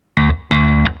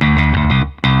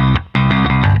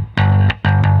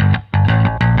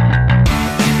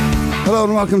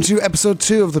welcome to episode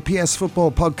 2 of the PS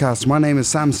Football Podcast. My name is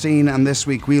Sam Steen, and this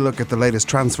week we look at the latest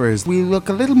transfers. We look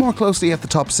a little more closely at the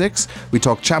top 6, we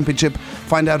talk championship,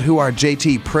 find out who our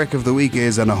JT prick of the week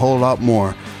is, and a whole lot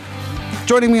more.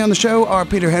 Joining me on the show are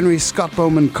Peter Henry, Scott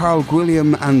Bowman, Carl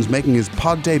Gwilliam, and making his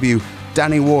pod debut,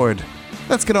 Danny Ward.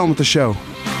 Let's get on with the show.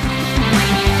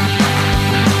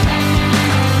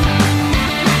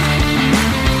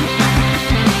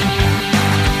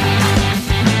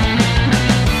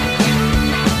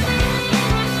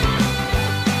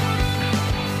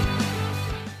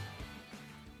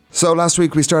 So last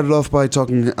week we started off by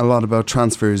talking a lot about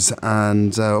transfers,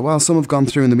 and while some have gone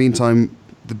through in the meantime,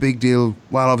 the big deal,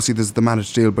 well, obviously there's the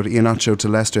Matic deal, but Iheanacho to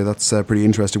Leicester, that's a pretty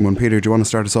interesting one. Peter, do you want to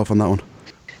start us off on that one?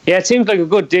 Yeah, it seems like a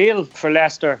good deal for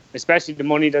Leicester, especially the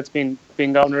money that's been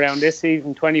going around this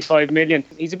season, 25 million.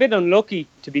 He's a bit unlucky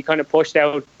to be kind of pushed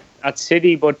out at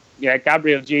City, but yeah,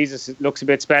 Gabriel Jesus looks a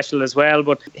bit special as well.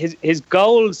 But his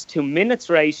goals to minutes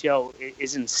ratio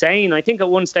is insane. I think at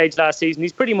one stage last season,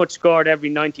 he's pretty much scored every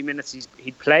 90 minutes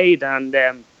he'd played. And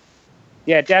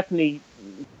yeah, definitely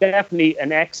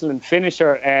an excellent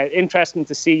finisher. Interesting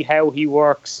to see how he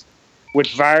works with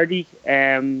Vardy.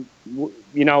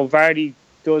 Vardy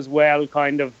does well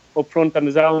kind of up front on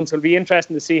his own. So it'll be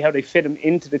interesting to see how they fit him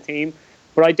into the team.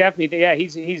 But I definitely, yeah,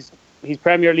 he's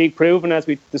Premier League proven, as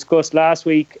we discussed last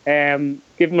week.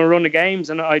 Give him a run of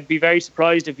games, and I'd be very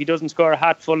surprised if he doesn't score a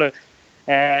hatful of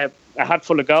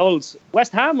goals.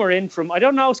 West Ham were in from, I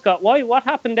don't know, Scott, what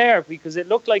happened there? Because it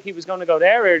looked like he was going to go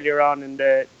there earlier on in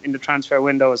the transfer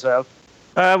window as well.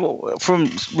 From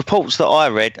reports that I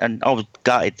read, and I was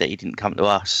gutted that he didn't come to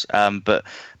us, but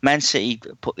Man City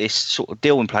put this sort of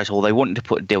deal in place, or they wanted to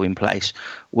put a deal in place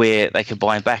where they could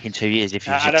buy him back in 2 years if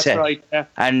he was that's right, yeah.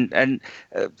 And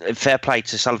fair play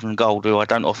to Sullivan Gold, who I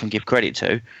don't often give credit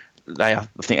to. I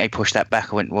think they pushed that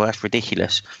back. I went, well, that's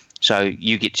ridiculous. So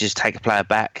you get to just take a player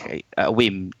back at a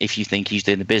whim if you think he's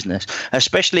doing the business,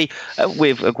 especially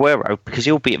with Aguero, because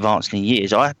he'll be advancing in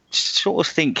years. I sort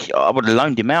of think I would have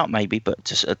loaned him out maybe, but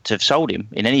to have sold him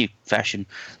in any fashion,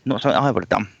 not something I would have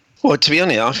done. Well, to be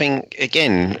honest, I think,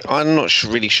 again, I'm not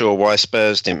really sure why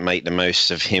Spurs didn't make the most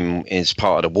of him as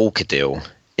part of the Walker deal,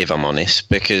 if I'm honest,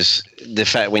 because the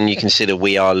fact when you consider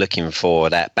we are looking for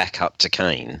that backup to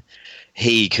Kane,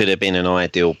 he could have been an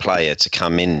ideal player to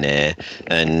come in there,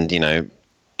 and,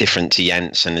 different to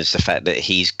Janssen is the fact that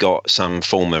he's got some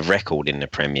form of record in the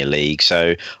Premier League.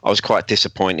 So I was quite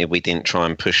disappointed we didn't try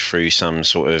and push through some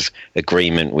sort of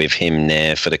agreement with him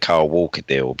there for the Kyle Walker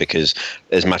deal, because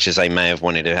as much as they may have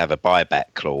wanted to have a buyback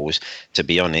clause, to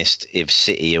be honest, if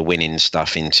City are winning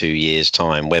stuff in 2 years'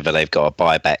 time, whether they've got a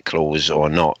buyback clause or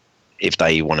not, if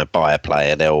they want to buy a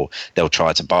player, they'll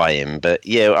try to buy him. But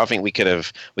yeah, I think we could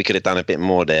have done a bit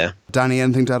more there. Danny,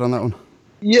 anything to add on that one?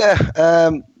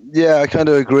 Yeah, I kind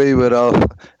of agree with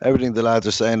everything the lads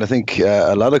are saying. I think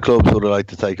a lot of clubs would have liked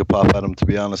to take a pop at him, to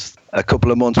be honest. A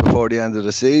couple of months before the end of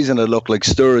the season, it looked like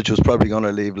Sturridge was probably going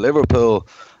to leave Liverpool,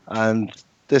 and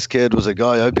this kid was a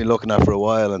guy I've been looking at for a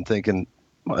while and thinking,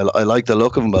 I like the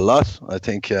look of him a lot. I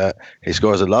think he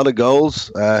scores a lot of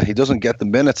goals. He doesn't get the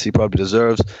minutes he probably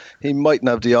deserves. He mightn't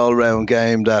have the all-round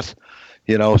game that,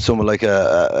 someone like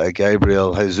a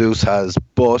Gabriel Jesus has,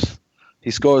 but he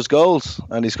scores goals,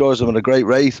 and he scores them at a great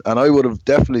rate. And I would have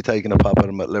definitely taken a pop at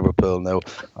him at Liverpool. Now,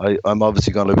 I'm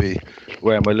obviously going to be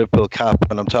wearing my Liverpool cap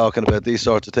when I'm talking about these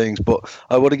sorts of things, but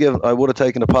I would have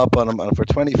taken a pop on him, and for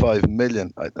 25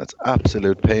 million, that's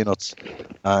absolute peanuts.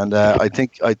 And I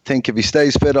think if he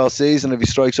stays fit all season, if he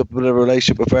strikes up a bit of a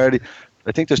relationship with Vardy,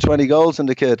 I think there's 20 goals in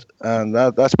the kid, and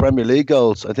that's Premier League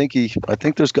goals. I think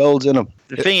there's goals in him.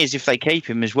 The thing is, if they keep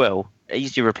him as well,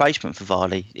 he's your replacement for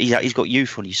Vardy. He's got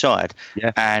youth on his side,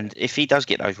 yeah. And if he does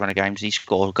get those run of games, he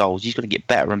scores goals, he's going to get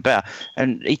better and better.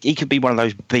 And he could be one of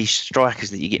those beast strikers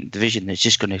that you get in the division that's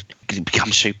just going to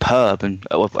become superb. And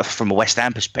from a West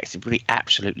Ham perspective, really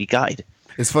absolutely gutted.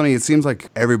 It's funny. It seems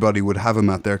like everybody would have him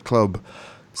at their club.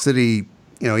 City,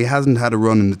 he hasn't had a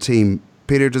run in the team.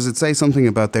 Peter, does it say something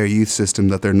about their youth system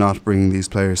that they're not bringing these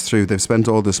players through? They've spent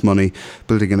all this money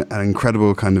building an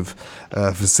incredible kind of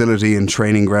facility and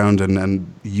training ground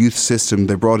and youth system.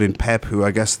 They brought in Pep, who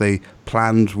I guess they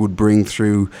planned would bring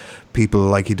through people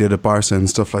like he did at Barca and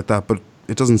stuff like that, but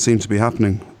it doesn't seem to be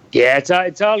happening. Yeah,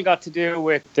 it's all got to do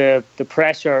with the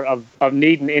pressure of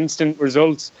needing instant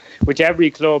results, which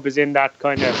every club is in that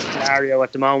kind of scenario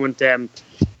at the moment.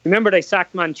 Remember they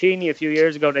sacked Mancini a few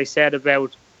years ago. They said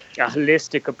about a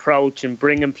holistic approach and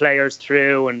bringing players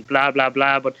through and blah, blah,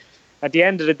 blah. But at the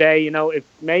end of the day,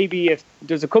 if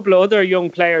there's a couple of other young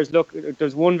players, look,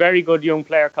 there's one very good young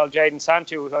player called Jadon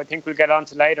Sancho, who I think we'll get on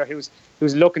to later,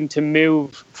 who's looking to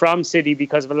move from City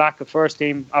because of a lack of first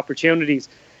team opportunities.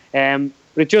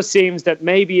 But it just seems that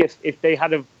maybe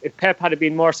if Pep had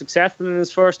been more successful in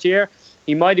his first year,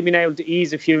 he might have been able to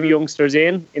ease a few youngsters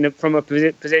from a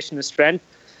position of strength.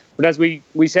 But as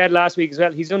we said last week as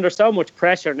well, he's under so much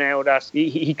pressure now that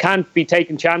he can't be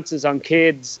taking chances on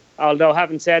kids. Although,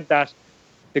 having said that,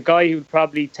 the guy who would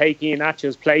probably take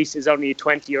Iheanacho's place is only a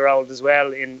 20-year-old as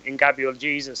well in Gabriel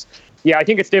Jesus. Yeah, I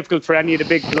think it's difficult for any of the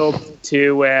big clubs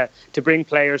to bring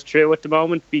players through at the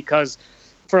moment, because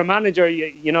for a manager,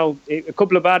 a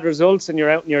couple of bad results and you're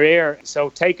out in your ear.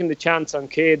 So taking the chance on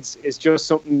kids is just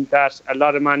something that a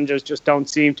lot of managers just don't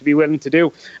seem to be willing to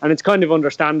do. And it's kind of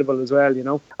understandable as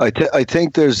well, I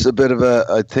think there's a bit of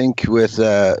I think with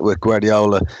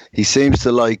Guardiola, he seems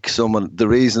to like someone. The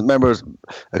reason, remember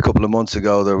a couple of months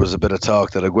ago, there was a bit of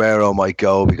talk that Aguero might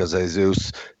go because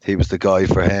Jesus, he was the guy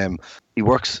for him. He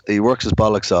works his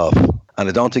bollocks off. And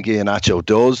I don't think Iheanacho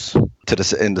does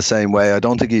in the same way. I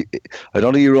don't think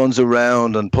he runs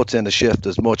around and puts in the shift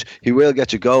as much. He will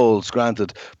get you goals,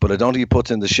 granted, but I don't think he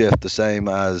puts in the shift the same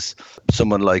as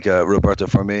someone like Roberto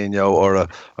Firmino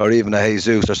or even a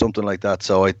Jesus or something like that.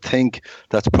 So I think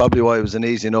that's probably why it was an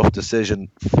easy enough decision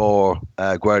for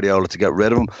Guardiola to get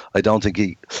rid of him. I don't think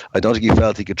he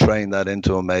felt he could train that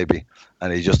into him, maybe.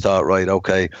 And he just thought, right,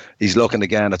 okay, he's looking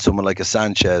again at someone like a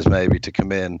Sanchez maybe to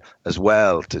come in as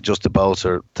well to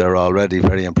bolster their already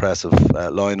very impressive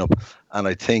lineup. And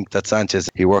I think that Sanchez,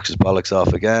 he works his bollocks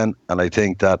off again. And I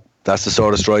think that's the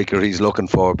sort of striker he's looking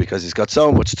for, because he's got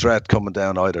so much threat coming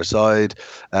down either side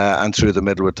and through the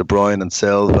middle with De Bruyne and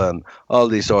Silva and all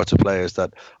these sorts of players,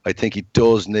 that I think he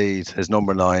does need his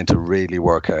number 9 to really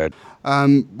work hard.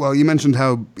 Well, you mentioned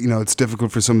how it's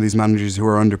difficult for some of these managers who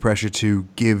are under pressure to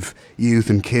give youth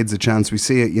and kids a chance. We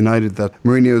see at United that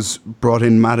Mourinho's brought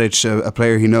in Matic, a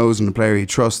player he knows and a player he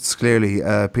trusts, clearly.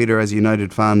 Peter, as a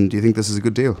United fan, do you think this is a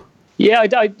good deal? Yeah,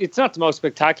 it's not the most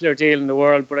spectacular deal in the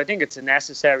world, but I think it's a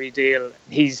necessary deal.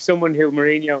 He's someone who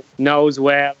Mourinho knows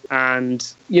well, and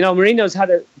Mourinho's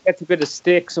gets a bit of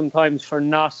stick sometimes for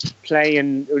not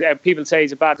playing. People say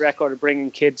he's a bad record of bringing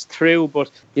kids through,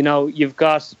 but you've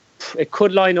got, it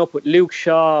could line up with Luke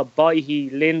Shaw,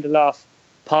 Bailly, Lindelof,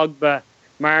 Pogba,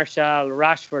 Martial,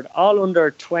 Rashford, all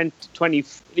under 20,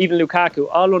 even Lukaku,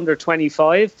 all under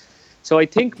 25. So I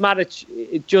think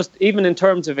Matic, just even in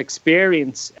terms of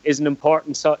experience, is an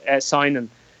important signing.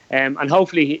 And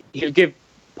hopefully he'll give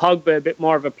Pogba a bit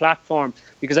more of a platform,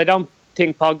 because I don't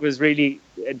think Pogba is really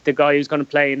the guy who's going to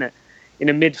play in a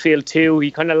midfield too.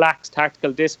 He kind of lacks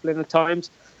tactical discipline at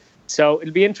times. So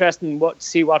it'll be interesting to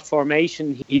see what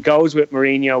formation he goes with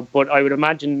Mourinho. But I would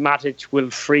imagine Matic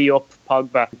will free up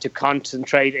Pogba to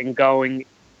concentrate in going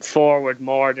forward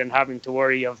more than having to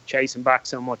worry of chasing back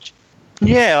so much.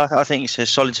 Yeah, I think it's a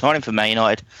solid signing for Man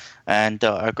United, and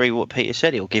I agree with what Peter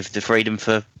said. He'll give the freedom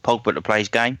for Pogba to play his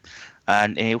game,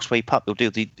 and he'll sweep up. He'll do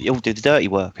the dirty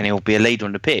work, and he'll be a leader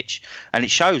on the pitch. And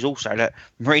it shows also that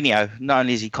Mourinho, not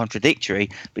only is he contradictory,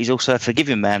 but he's also a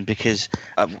forgiving man, because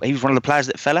he was one of the players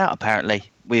that fell out apparently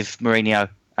with Mourinho.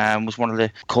 Was one of the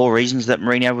core reasons that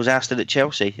Mourinho was ousted at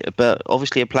Chelsea. But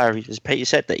obviously a player, as Peter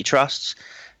said, that he trusts.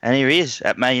 And here he is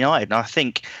at Man United. And I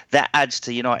think that adds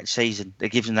to United's season. It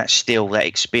gives him that skill, that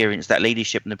experience, that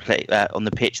leadership on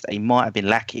the pitch that he might have been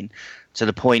lacking, to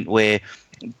the point where,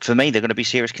 for me, they're going to be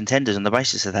serious contenders on the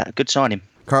basis of that. Good signing.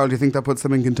 Carl, do you think that puts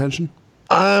them in contention?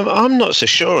 I'm not so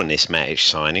sure on this Matic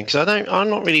signing, because I'm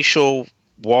not really sure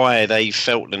why they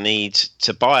felt the need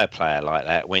to buy a player like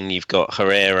that when you've got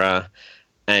Herrera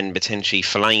and potentially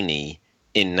Fellaini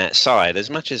in that side. As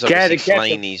much as obviously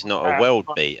Fellaini's not a world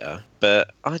beater,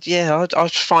 but I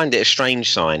find it a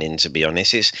strange signing, to be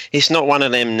honest. It's not one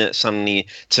of them that suddenly,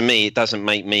 to me, it doesn't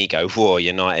make me go, whoa,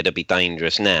 United will be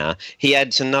dangerous now. He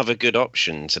adds another good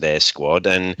option to their squad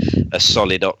and a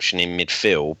solid option in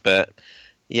midfield. But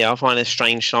yeah, I find it a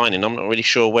strange signing. I'm not really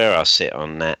sure where I sit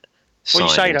on that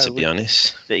signing, to be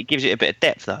honest. It gives it a bit of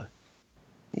depth, though.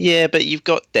 Yeah, but you've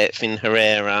got depth in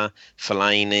Herrera,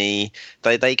 Fellaini.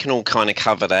 They can all kind of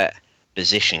cover that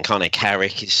position. Kind of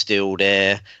Carrick is still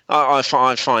there. I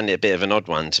find it a bit of an odd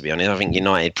one, to be honest. I think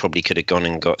United probably could have gone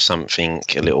and got something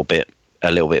a little bit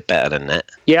better than that.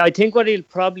 Yeah, I think what he'll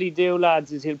probably do,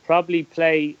 lads, is he'll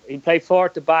play 4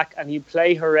 at the back, and he'll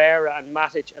play Herrera and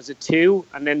Matic as a 2,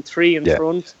 and then 3 in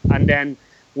front, and then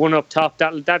 1 up top.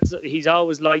 He's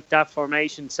always liked that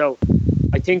formation. So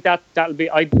I think that'll be.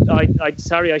 I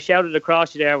shouted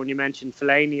across you there when you mentioned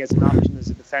Fellaini as an option as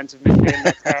a defensive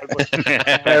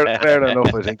midfielder. Fair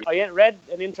enough, I think. I read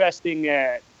an interesting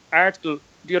article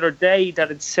the other day that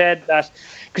had said that,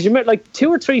 because you remember like 2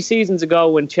 or 3 seasons ago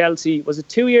when Chelsea, was it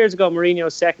 2 years ago,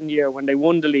 Mourinho's second year when they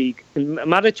won the league, and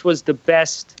Matic was the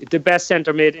best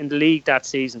centre mid in the league that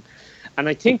season, and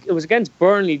I think it was against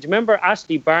Burnley. Do you remember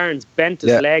Ashley Barnes bent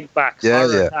his leg back?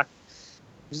 Attack.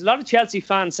 There's a lot of Chelsea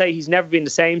fans say he's never been the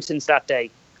same since that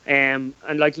day. And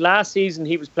like last season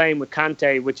he was playing with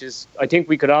Kante, which is, I think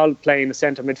we could all play in a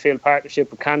centre midfield partnership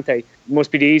with Kante. It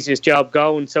must be the easiest job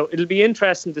going. So it'll be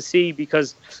interesting to see,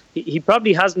 because he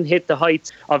probably hasn't hit the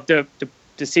heights of the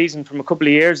season from a couple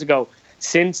of years ago.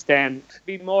 Since then,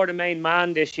 be more the main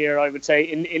man this year, I would say,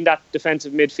 in that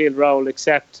defensive midfield role,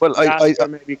 except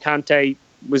maybe Kante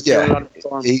was doing a lot of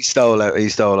performance. He stole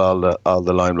all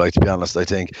the limelight, to be honest. I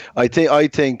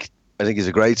think he's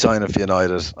a great signing for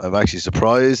United. I'm actually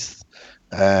surprised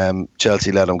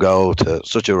Chelsea let him go to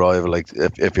such a rival. Like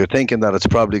if you're thinking that it's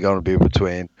probably going to be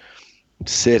between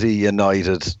City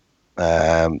United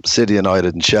and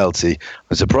Chelsea,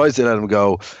 I'm surprised they let him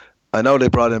go. I know they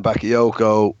brought in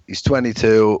Bakayoko. He's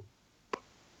 22.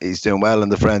 He's doing well in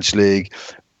the French league.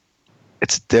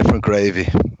 It's different gravy.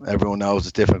 Everyone knows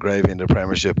it's different gravy in the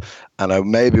Premiership. And I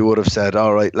maybe would have said,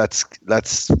 all right, let's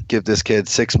give this kid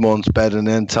 6 months bedding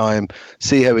in time,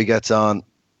 see how he gets on.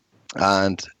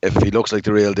 And if he looks like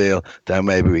the real deal, then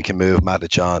maybe we can move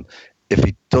Matic on. If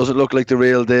he doesn't look like the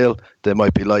real deal, there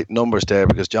might be light numbers there,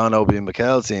 because John Obi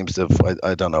Mikel seems to have,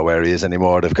 I don't know where he is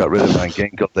anymore. They've got rid of Van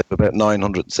Ginkel. They've about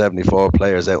 974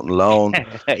 players out on loan.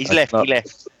 He left,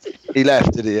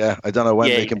 did he? Yeah. I don't know when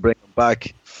they can bring him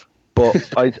back. But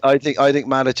I think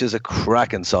Matic is a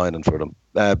cracking signing for them.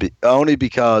 Only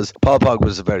because Paul Pogba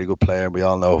is a very good player, and we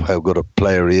all know how good a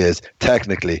player he is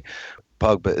technically.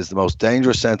 Pogba is the most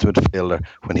dangerous centre midfielder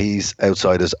when he's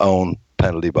outside his own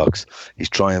penalty box. He's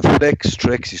trying flicks,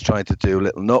 tricks, he's trying to do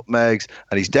little nutmegs,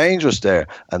 and he's dangerous there.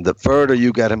 And the further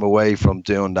you get him away from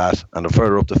doing that, and the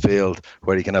further up the field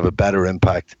where he can have a better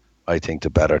impact, I think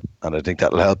the better. And I think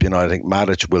that'll help. I think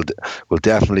Matic will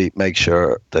definitely make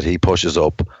sure that he pushes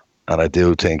up. And I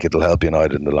do think it'll help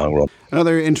United in the long run.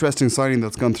 Another interesting signing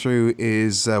that's gone through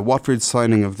is Watford's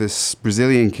signing of this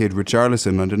Brazilian kid,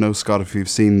 Richarlison. I don't know, Scott, if you've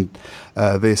seen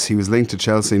this. He was linked to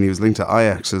Chelsea and he was linked to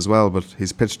Ajax as well, but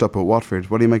he's pitched up at Watford.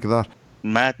 What do you make of that?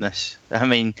 Madness. I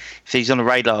mean, if he's on a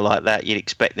radar like that, you'd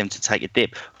expect them to take a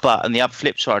dip. But on the other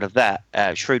flip side of that,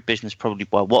 shrewd business probably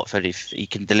by Watford if he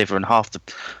can deliver on half the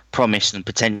promise and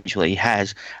potential he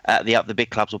has. The big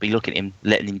clubs will be looking at him,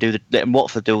 letting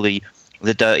Watford do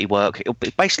the dirty work. It'll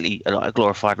be basically like a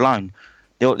glorified loan.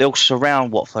 They'll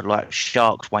surround Watford like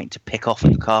sharks waiting to pick off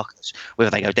the carcass,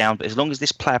 whether they go down. But as long as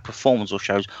this player performs or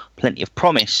shows plenty of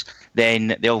promise,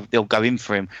 then they'll go in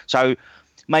for him. So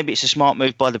maybe it's a smart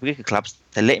move by the bigger clubs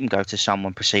to let him go to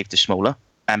someone perceived as smaller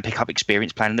and pick up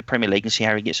experience playing in the Premier League and see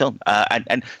how he gets on,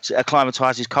 and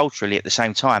acclimatise culturally at the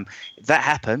same time. If that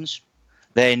happens,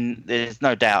 then there's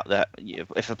no doubt that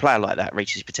if a player like that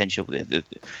reaches potential,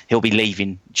 he'll be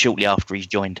leaving shortly after he's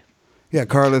joined. Yeah,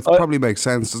 Carl, it probably makes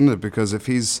sense, doesn't it? Because if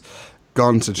he's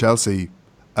gone to Chelsea,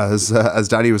 as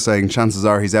Danny was saying, chances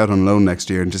are he's out on loan next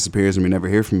year and disappears and we never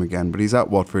hear from him again. But he's at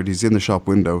Watford, he's in the shop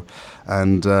window,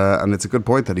 and it's a good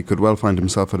point that he could well find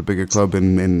himself at a bigger club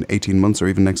in 18 months or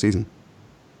even next season.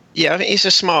 Yeah, I think it's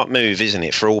a smart move, isn't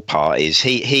it, for all parties?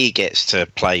 He gets to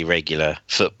play regular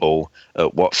football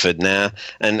at Watford now,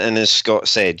 and as Scott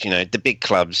said, the big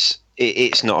clubs,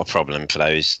 it's not a problem for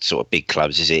those sort of big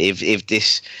clubs, is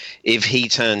it? If he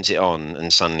turns it on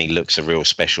and suddenly looks a real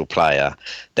special player,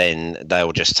 then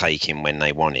they'll just take him when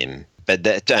they want him. But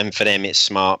for them, it's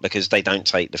smart because they don't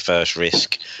take the first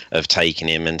risk of taking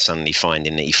him and suddenly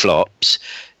finding that he flops.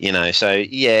 So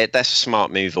yeah, that's a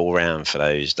smart move all round for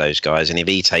those guys. And if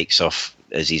he takes off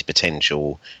as his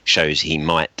potential shows he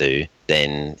might do,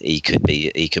 then he could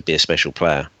be a special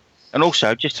player. And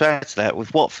also, just to add to that,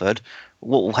 with Watford,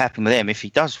 what will happen with them if he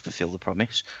does fulfil the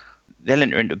promise? They'll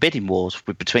enter into bidding wars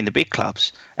between the big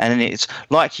clubs, and then it's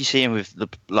like you see him with the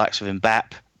likes of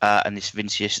Mbappe. And this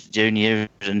Vinicius Junior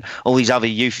and all these other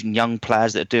youth and young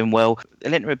players that are doing well,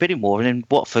 they'll enter a bidding war, and then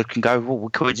Watford can go, well, we're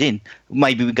Coed's in.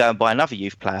 Maybe we go and buy another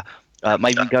youth player.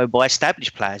 Maybe we go and buy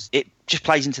established players. It just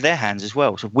plays into their hands as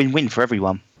well. It's a win-win for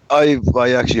everyone. I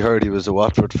actually heard he was a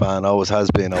Watford fan. Always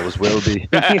has been, always will be.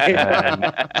 You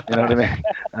know what I mean?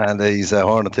 And he's a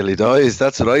horn until he dies.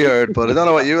 That's what I heard. But I don't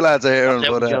know what you lads are hearing.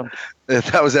 But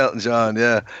That was Elton John,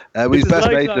 yeah. He's best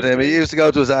mate with him. He used to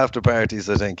go to his after parties,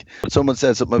 I think. Someone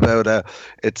said something about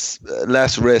it's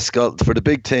less risk for the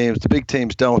big teams. The big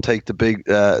teams don't take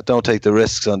the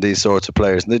risks on these sorts of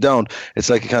players, and they don't. It's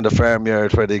like a kind of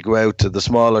farmyard where they go out to the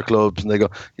smaller clubs and they go,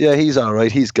 yeah, he's all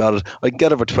right, he's got it. I can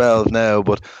get it for 12 now,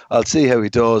 but I'll see how he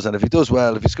does. And if he does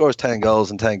well, if he scores 10 goals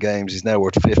in 10 games, he's now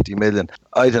worth 50 million.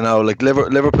 I don't know. Like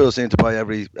Liverpool seem to buy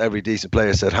every decent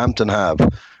player. Southampton have.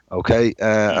 Okay,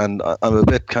 and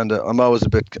I'm always a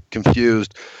bit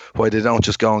confused why they don't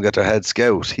just go and get their head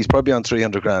scout. He's probably on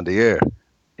 300 grand a year.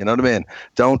 You know what I mean?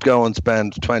 Don't go and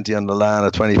spend 20 on Lallana,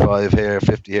 25 here,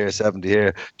 50 here, 70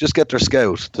 here. Just get their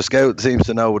scout. The scout seems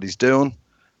to know what he's doing.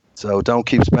 So don't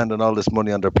keep spending all this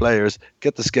money on their players.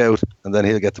 Get the scout, and then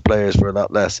he'll get the players for a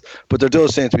lot less. But there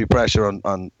does seem to be pressure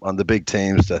on the big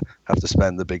teams to have to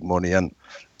spend the big money. And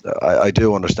I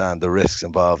do understand the risks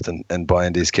involved in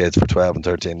buying these kids for 12 and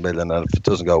 13 million, and if it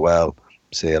doesn't go well,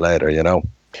 see you later, you know?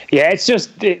 Yeah, it's just,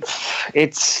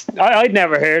 I'd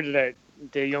never heard of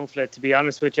the young fella, to be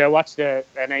honest with you. I watched an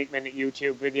 8-minute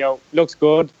YouTube video. Looks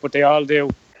good, but they all do.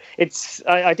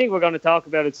 I think we're going to talk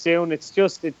about it soon. It's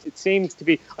just, it seems to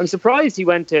be, I'm surprised he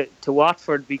went to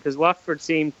Watford, because Watford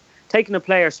seemed, taking a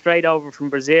player straight over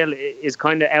from Brazil is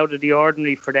kind of out of the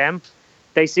ordinary for them.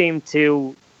 They seem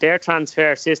to, their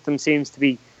transfer system seems to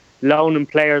be loaning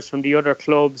players from the other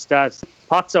clubs that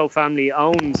Pozzo family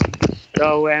owns.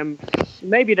 So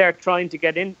maybe they're trying to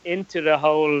get into the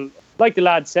whole, like the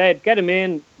lad said, get him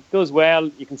in, does well,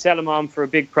 you can sell him on for a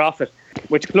big profit,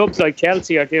 which clubs like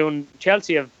Chelsea are doing.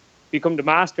 Chelsea have become the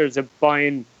masters of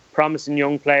buying promising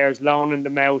young players, loaning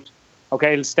them out.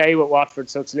 Okay, he'll stay with Watford,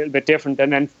 so it's a little bit different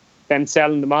than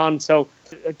selling them on. So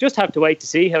just have to wait to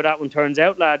see how that one turns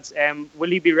out, lads. Will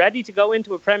he be ready to go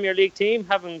into a Premier League team,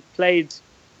 having played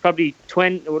probably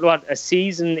a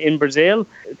season in Brazil?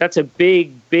 That's a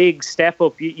big step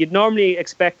up. You'd normally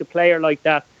expect a player like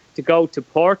that to go to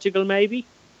Portugal, maybe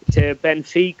to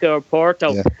Benfica or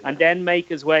Porto, yeah, and then make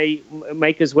his way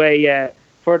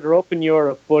further up in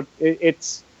Europe. But it'd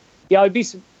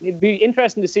be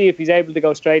interesting to see if he's able to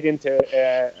go straight into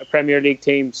a Premier League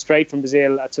team straight from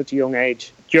Brazil at such a young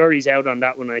age. Jury's out on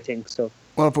that one, I think. So.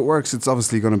 Well, if it works, it's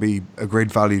obviously going to be a great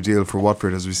value deal for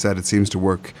Watford. As we said, it seems to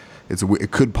work.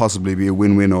 It could possibly be a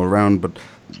win-win all around. But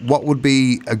what would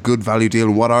be a good value deal,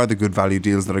 and what are the good value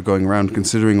deals that are going around,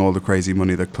 considering all the crazy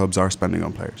money that clubs are spending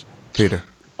on players? Peter?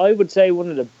 I would say one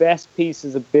of the best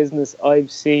pieces of business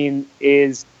I've seen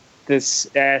is this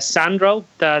Sandro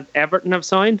that Everton have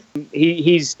signed.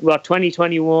 He's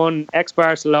 2021,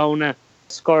 ex-Barcelona,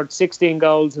 scored 16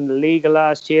 goals in the Liga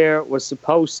last year, was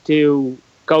supposed to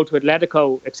go to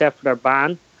Atletico except for their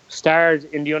ban, starred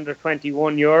in the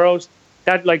under-21 Euros.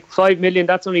 That, like, 5 million,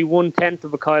 that's only 1/10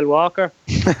 of a Kyle Walker.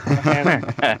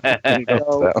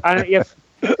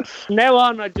 From now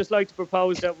on, I'd just like to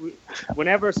propose that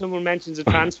whenever someone mentions a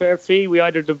transfer fee, we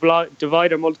either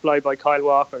divide or multiply by Kyle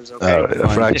Walkers. Okay,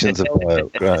 fractions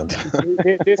of grand.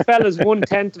 This fella's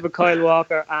 1/10 of a Kyle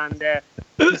Walker, and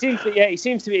he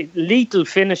seems to be a lethal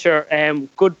finisher.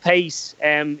 Good pace.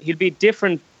 He'll be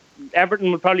different.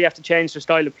 Everton would probably have to change their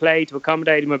style of play to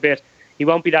accommodate him a bit. He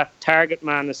won't be that target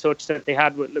man as such that they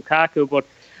had with Lukaku, but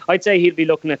I'd say he'll be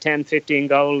looking at 10-15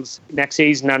 goals next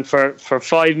season, and for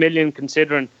 5 million,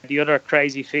 considering the other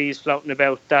crazy fees floating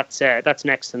about, that's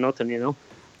next to nothing, you know.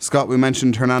 Scott, we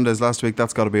mentioned Hernandez last week.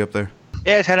 That's got to be up there.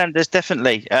 Yeah, Hernandez,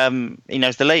 definitely. He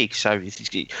knows the league, so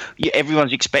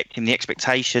everyone's expecting the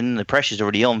expectation. The pressure's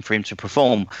already on for him to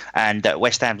perform, and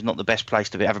West Ham's not the best place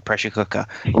to have a pressure cooker.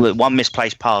 One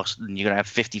misplaced pass, and you're going to have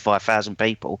 55,000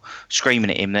 people screaming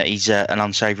at him that he's an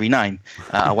unsavoury name.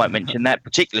 I won't mention that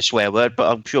particular swear word,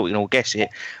 but I'm sure we can all guess it.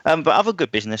 But other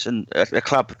good business, and a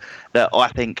club that I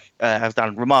think have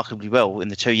done remarkably well in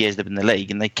the 2 years they've been in the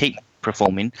league, and they keep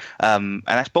performing, and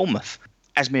that's Bournemouth.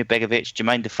 Asmir Begovic,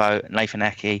 Jermaine Defoe, Nathan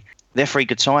Ake, they're 3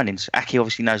 good signings. Ake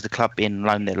obviously knows the club being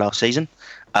loaned there last season.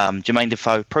 Jermaine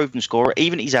Defoe, proven scorer,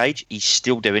 even at his age, he's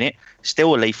still doing it.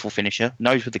 Still a lethal finisher,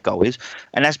 knows where the goal is.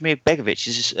 And Asmir Begovic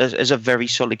is a very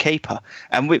solid keeper.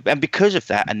 And because of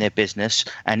that and their business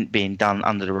and being done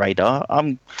under the radar,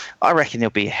 I reckon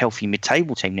there'll be a healthy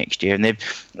mid-table team next year. And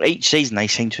each season they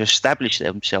seem to establish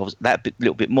themselves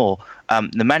little bit more.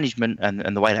 The management and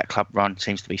the way that club runs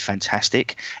seems to be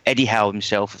fantastic. Eddie Howe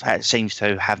himself seems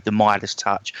to have the mildest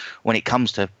touch when it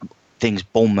comes to things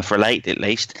Bournemouth related, at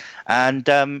least. And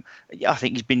I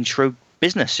think he's been true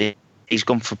business he's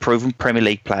gone for proven Premier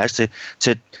League players to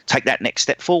take that next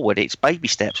step forward. It's baby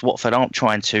steps. Watford aren't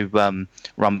trying to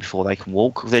run before they can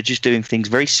walk. They're just doing things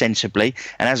very sensibly,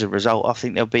 and as a result, I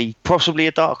think there'll be possibly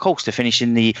a dark horse to finish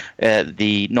in the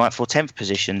 9th or 10th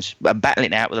positions,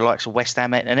 battling out with the likes of West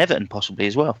Ham and Everton possibly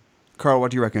as well. Carl,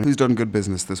 what do you reckon? Who's done good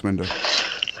business this window?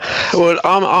 Well,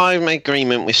 I'm in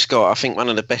agreement with Scott. I think one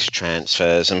of the best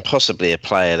transfers, and possibly a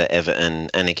player that Everton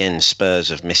and again Spurs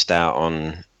have missed out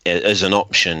on as an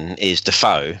option, is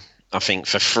Defoe. I think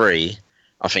for free,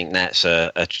 I think that's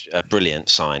a brilliant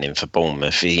signing for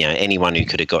Bournemouth. Anyone who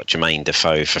could have got Jermaine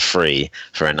Defoe for free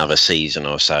for another season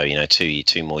or so,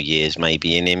 2 more years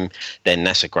maybe in him, then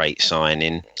that's a great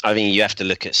signing. I think you have to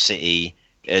look at City.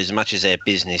 As much as their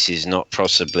business is not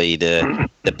possibly the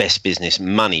best business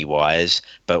money-wise,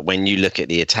 but when you look at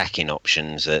the attacking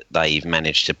options that they've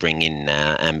managed to bring in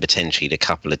now and potentially the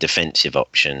couple of defensive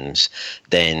options,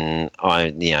 then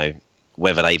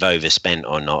whether they've overspent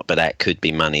or not, but that could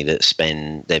be money that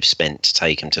they've spent to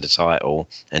take them to the title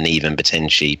and even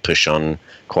potentially push on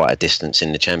quite a distance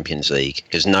in the Champions League,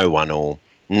 because no one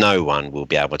will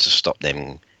be able to stop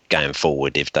them going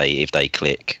forward if they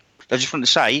click. I just want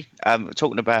to say,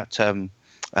 talking about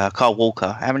Kyle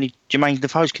Walker, how many Jermaine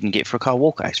Defoe's can you get for a Kyle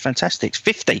Walker? It's fantastic. It's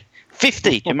 50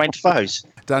 Jermaine Defoe's.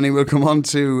 Danny, we'll come on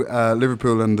to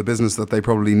Liverpool and the business that they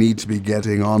probably need to be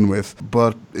getting on with.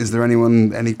 But is there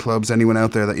any clubs, anyone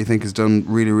out there that you think has done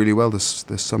really, really well this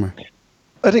summer?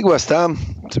 I think West Ham,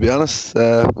 to be honest.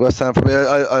 West Ham for me.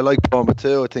 I like Bournemouth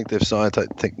too. I think they've signed. I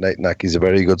think Nathan Ake's a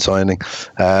very good signing.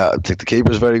 I think the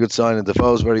keeper's very good signing.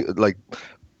 Defoe's very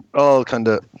all kind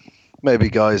of maybe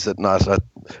guys that not at,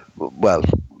 well,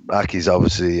 Ake's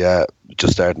obviously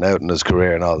just starting out in his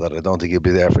career and all that. I don't think he'll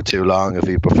be there for too long if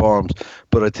he performs.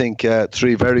 But I think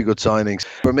 3 very good signings.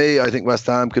 For me, I think West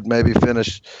Ham could maybe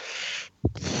finish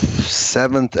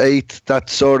 7th, 8th, that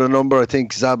sort of number. I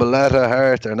think Zabaleta,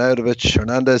 Hart, Arnautovic,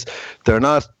 Hernandez, they're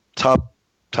not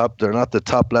they're not the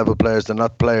top level players. They're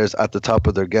not players at the top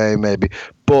of their game, maybe.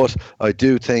 But I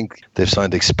do think they've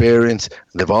signed experience.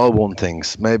 They've all won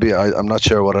things. Maybe I'm not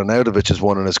sure what Arnautovic has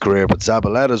won in his career, but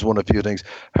Zabaleta's won a few things.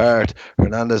 Hart,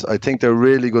 Hernandez, I think they're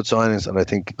really good signings, and I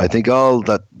think all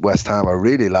that West Ham are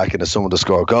really lacking is someone to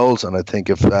score goals. And I think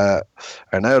if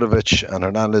Arnautovic and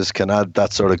Hernandez can add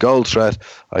that sort of goal threat,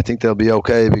 I think they'll be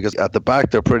okay, because at the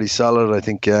back they're pretty solid. I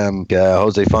think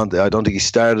Jose Fonte, I don't think he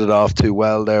started off too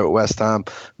well there at West Ham.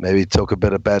 Maybe he took a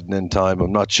bit of bedding in time.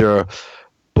 I'm not sure.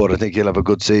 But I think he'll have a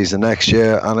good season next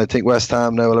year, and I think West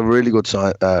Ham now will have a really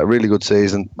good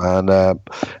season. And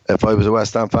if I was a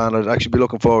West Ham fan, I'd actually be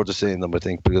looking forward to seeing them. I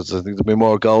think, because I think there'll be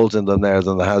more goals in them there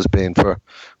than there has been for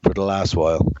the last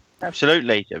while.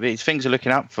 Absolutely. I mean, things are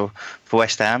looking up for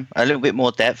West Ham. A little bit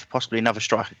more depth, possibly another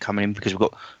striker coming in, because we've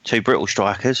got 2 brittle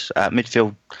strikers.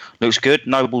 Midfield looks good.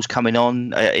 Noble's coming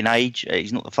on in age.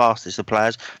 He's not the fastest of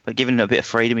players, but given him a bit of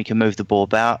freedom, he can move the ball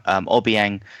about.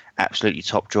 Obiang, absolutely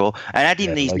top draw. And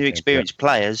adding these new experienced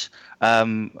players,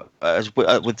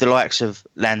 with the likes of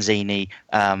Lanzini,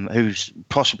 who's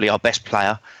possibly our best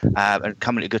player, and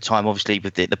coming at a good time, obviously,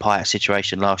 with the Payet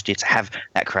situation last year, to have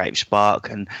that creative spark,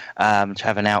 and to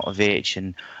have an Arnautovic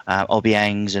and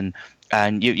Obiangs and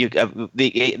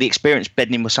the experience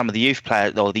bedding in with some of the youth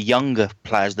players, or the younger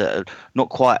players that are not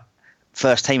quite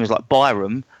first teamers like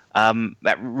Byram.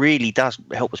 That really does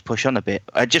help us push on a bit.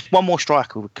 Just one more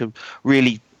striker could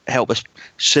really help us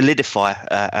solidify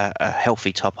a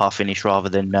healthy top half finish, rather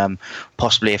than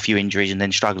possibly a few injuries and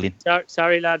then struggling.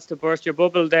 Sorry, lads, to burst your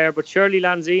bubble there, but surely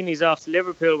Lanzini's off to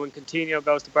Liverpool when Coutinho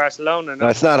goes to Barcelona. No,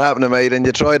 it's not happening, mate. And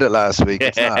you tried it last week.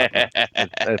 It's not.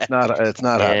 It's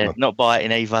not happening. Not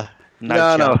biting either.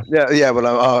 No. Yeah. Well,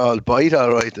 I'll bite,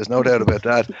 all right. There's no doubt about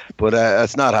that. But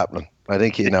it's not happening. I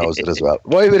think he knows it as well.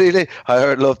 Why would he leave?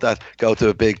 I love that. Go to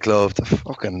a big club. The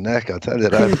fucking neck, I'll tell you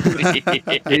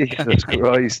that. Jesus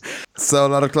Christ. So a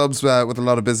lot of clubs with a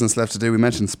lot of business left to do. We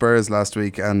mentioned Spurs last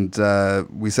week, and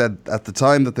we said at the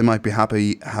time that they might be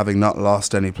happy having not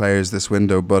lost any players this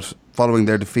window, but following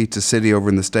their defeat to City over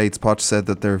in the States, Poch said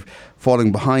that they're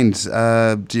falling behind.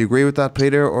 Do you agree with that,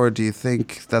 Peter, or do you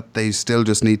think that they still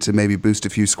just need to maybe boost a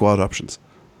few squad options?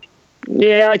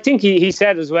 Yeah, I think he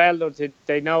said as well that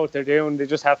they know what they're doing. They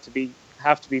just have to be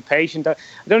patient. I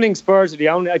don't think Spurs are the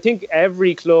only. I think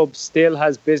every club still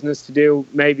has business to do.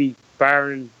 Maybe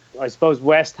barring, I suppose,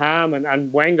 West Ham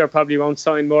and Wenger probably won't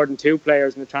sign more than 2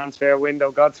 players in the transfer window.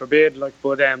 God forbid.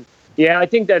 Yeah, I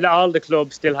think that all the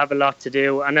clubs still have a lot to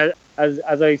do. And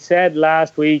as I said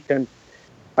last week, and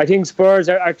I think Spurs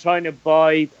are trying to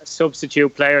buy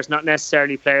substitute players, not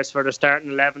necessarily players for their starting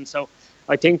 11. So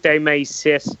I think they may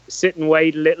sit and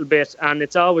wait a little bit, and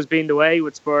it's always been the way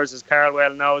with Spurs, as Carl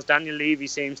well knows. Daniel Levy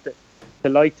seems to They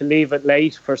like to leave it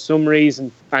late for some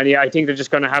reason. And yeah, I think they're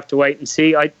just going to have to wait and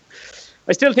see. I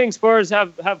still think Spurs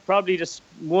have probably just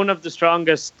one of the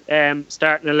strongest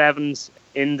starting 11s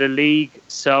in the league.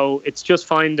 So it's just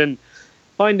finding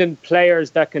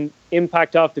players that can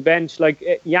impact off the bench.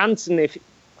 Like Janssen, if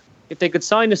they could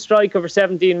sign a striker for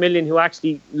 17 million who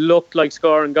actually looked like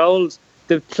scoring goals,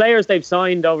 the players they've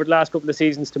signed over the last couple of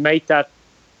seasons to make that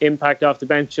impact off the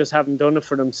bench just haven't done it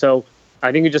for them. So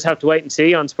I think you just have to wait and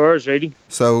see on Spurs, really.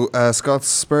 So, Scott's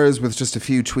Spurs with just a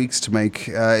few tweaks to make.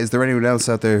 Is there anyone else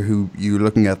out there who you're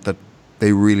looking at that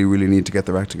they really, really need to get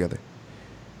their act together?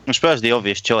 Spurs are the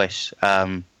obvious choice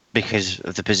because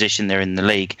of the position they're in the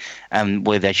league and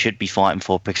where they should be fighting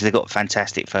for, because they've got a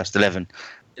fantastic first 11.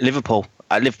 Liverpool,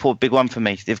 big one for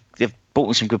me. They've brought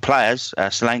in some good players.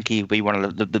 Solanke will be one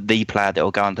of the player that will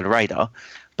go under the radar.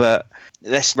 But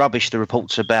let's rubbish the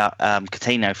reports about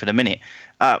Coutinho for the minute.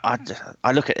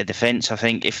 I look at the defence. I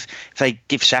think if they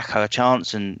give Saka a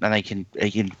chance and he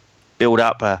can build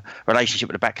up a relationship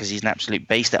with the back, because he's an absolute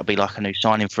beast, that'll be like a new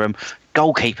signing for him.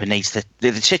 Goalkeeper needs to,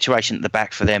 the situation at the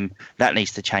back for them, that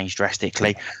needs to change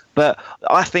drastically. But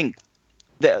I think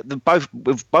that both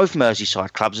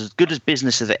Merseyside clubs, as good as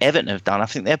business as Everton have done, I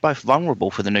think they're both vulnerable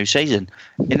for the new season.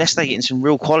 Unless they get in some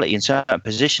real quality in certain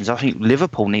positions, I think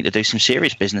Liverpool need to do some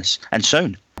serious business, and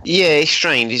soon. Yeah, it's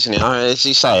strange, isn't it? As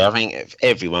you say, I think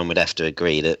everyone would have to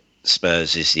agree that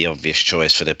Spurs is the obvious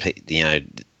choice for the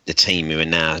team who are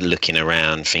now looking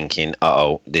around thinking,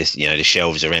 this, the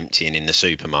shelves are emptying in the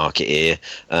supermarket here,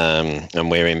 and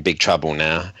we're in big trouble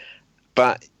now.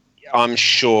 But I'm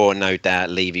sure, no doubt,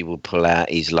 Levy will pull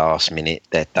out his last-minute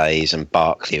days and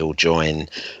Barkley will join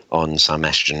on some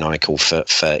astronomical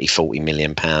 £30-40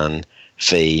 million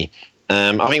fee.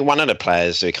 I think one of the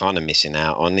players they're kind of missing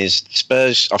out on is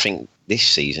Spurs. I think this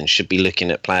season should be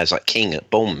looking at players like King at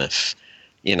Bournemouth,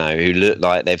 who look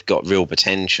like they've got real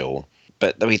potential.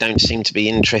 But we don't seem to be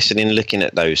interested in looking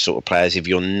at those sort of players if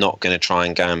you're not going to try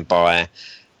and go and buy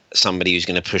somebody who's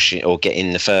going to push it or get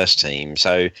in the first team.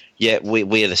 So yeah,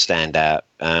 we're the standout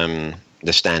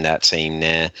team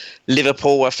there.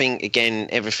 Liverpool, I think, again,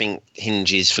 everything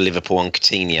hinges for Liverpool on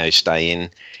Coutinho staying.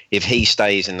 If he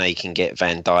stays and they can get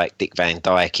Dick Van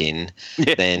Dijk in,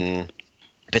 then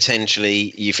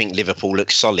potentially you think Liverpool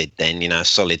looks solid then,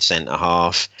 solid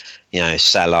centre-half.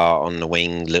 Salah on the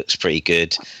wing looks pretty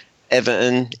good.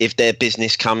 Everton, if their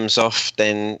business comes off,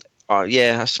 then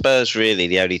Spurs really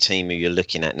the only team who you're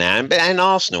looking at now. And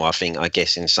Arsenal, I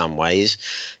guess in some ways,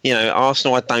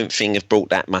 Arsenal I don't think have brought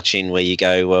that much in where you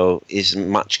go, well, is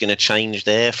much going to change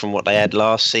there from what they had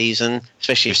last season,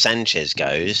 especially if Sanchez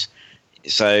goes.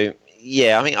 So,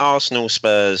 yeah, I think Arsenal,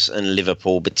 Spurs and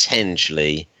Liverpool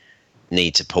potentially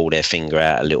need to pull their finger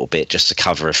out a little bit just to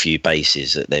cover a few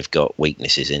bases that they've got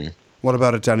weaknesses in. What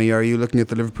about it, Danny? Are you looking at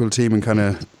the Liverpool team and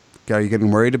are you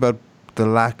getting worried about the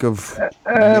lack of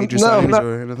major signings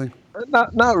or anything?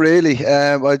 Not really.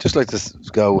 I'd just like to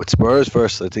go with Spurs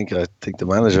first. I think the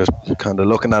manager's kind of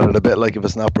looking at it a bit like if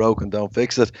it's not broken, don't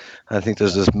fix it. I think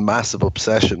there's this massive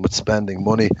obsession with spending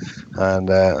money, and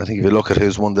I think if you look at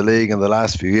who's won the league in the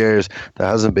last few years, there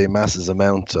hasn't been massive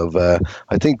amount of.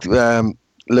 I think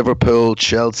Liverpool,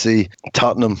 Chelsea,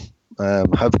 Tottenham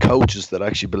have coaches that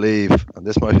actually believe, and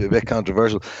this might be a bit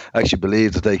controversial, actually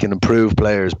believe that they can improve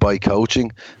players by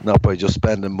coaching, not by just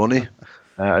spending money.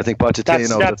 I think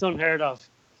Pochettino. That's unheard of.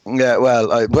 Yeah,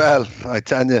 I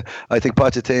tell you, I think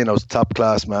Pochettino's a top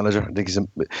class manager. I think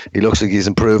he looks like he's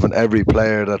improving every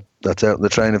player that's out in the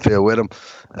training field with him.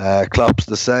 Klopp's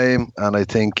the same, and I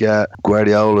think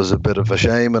Guardiola's a bit of a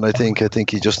shame. And I think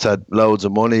he just had loads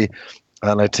of money.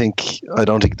 And I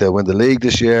don't think they'll win the league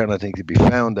this year, and I think he'd be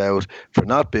found out for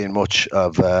not being much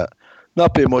of a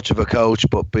coach,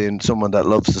 but being someone that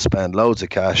loves to spend loads of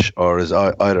cash, or is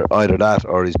either that,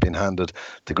 or he's been handed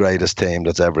the greatest team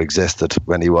that's ever existed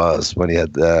when he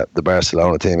had the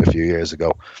Barcelona team a few years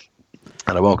ago.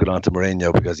 And I won't get on to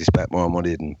Mourinho because he spent more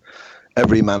money than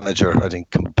every manager, I think,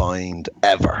 combined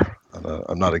ever. And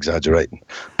I'm not exaggerating,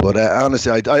 but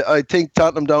honestly, I think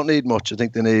Tottenham don't need much. I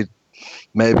think they need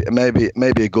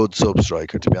maybe a good sub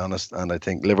striker, to be honest. And I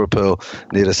think Liverpool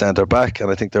need a centre back, and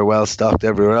I think they're well stocked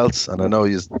everywhere else. And I know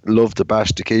you love to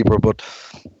bash the keeper, but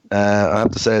I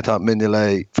have to say I thought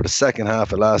Mignolet for the second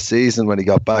half of last season when he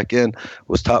got back in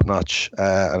was top notch,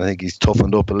 and I think he's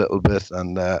toughened up a little bit,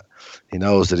 and he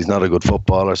knows that he's not a good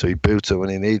footballer, so he boots it when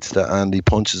he needs to and he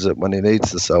punches it when he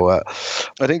needs to. So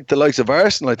I think the likes of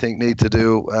Arsenal need to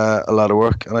do a lot of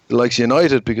work, and the likes of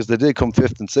United, because they did come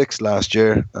 5th and 6th last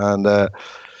year, and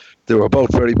they were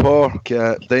both very poor.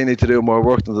 They need to do more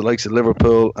work than the likes of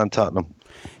Liverpool and Tottenham.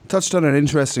 touched on an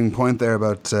interesting point there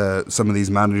about some of these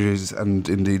managers and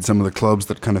indeed some of the clubs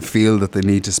that kind of feel that they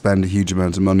need to spend a huge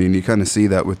amount of money, and you kind of see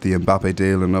that with the Mbappe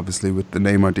deal and obviously with the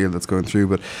Neymar deal that's going through.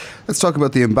 But let's talk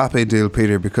about the Mbappe deal,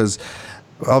 Peter, because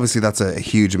obviously that's a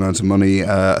huge amount of money.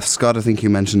 Scott, I think you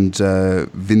mentioned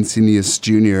Vinicius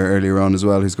Jr. earlier on as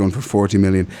well, who's going for 40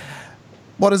 million.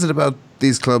 What is it about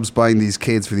these clubs buying these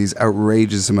kids for these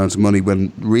outrageous amounts of money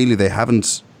when really they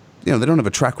haven't, they don't have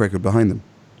a track record behind them?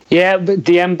 Yeah, but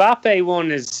the Mbappe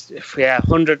one is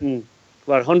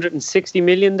 160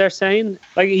 million, they're saying.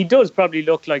 Like, he does probably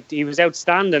look like he was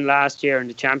outstanding last year in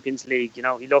the Champions League.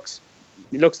 He looks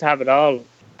to have it all.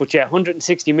 But yeah,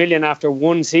 160 million after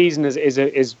one season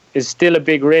is still a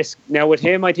big risk. Now with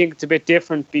him, I think it's a bit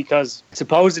different because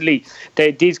supposedly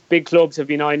these big clubs have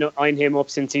been eyeing him up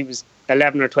since he was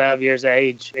 11 or 12 years of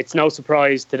age. It's no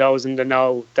surprise to those in the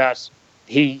know that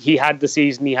he had the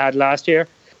season he had last year.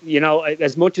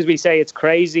 As much as we say it's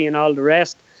crazy and all the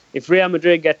rest, if Real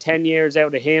Madrid get 10 years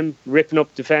out of him, ripping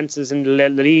up defences in the La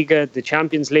Liga, the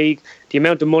Champions League, the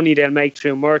amount of money they'll make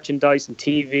through merchandise and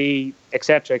TV,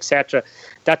 etc.,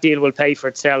 that deal will pay for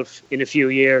itself in a few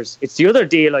years. It's the other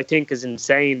deal I think is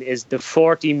insane, is the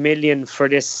 40 million for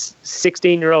this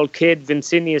 16-year-old kid,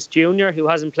 Vinicius Jr., who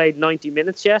hasn't played 90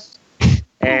 minutes yet.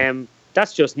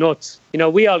 That's just nuts.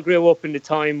 We all grew up in the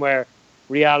time where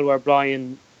Real were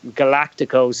buying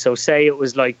Galacticos, so say it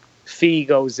was like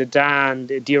Figo,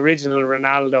 Zidane, the original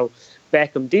Ronaldo,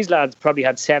 Beckham. These lads probably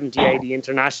had 70, 80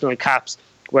 international caps,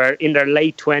 were in their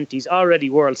late 20s,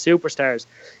 already world superstars.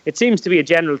 It seems to be a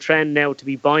general trend now to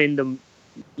be buying them,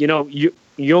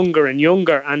 younger and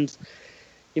younger. And,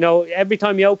 every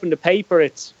time you open the paper,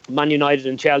 it's Man United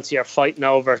and Chelsea are fighting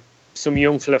over some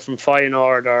young fella from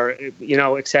Feyenoord or,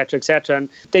 etc. And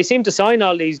they seem to sign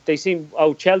all these.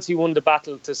 Chelsea won the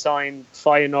battle to sign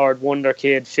Feyenoord wonder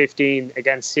kid 15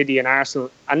 against City and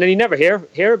Arsenal. And then you never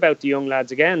hear about the young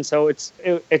lads again. So it's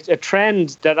a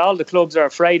trend that all the clubs are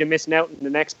afraid of missing out on the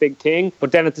next big thing.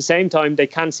 But then at the same time, they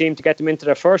can't seem to get them into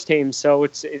their first team. So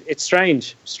it's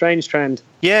strange trend.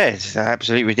 Yeah, it's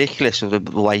absolutely ridiculous the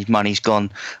way money's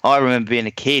gone. I remember being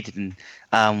a kid and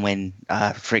when,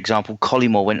 for example,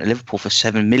 Collymore went to Liverpool for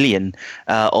 7 million,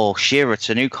 or Shearer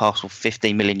to Newcastle for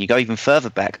 15 million. You go even further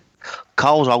back.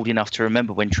 Carl's old enough to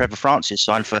remember when Trevor Francis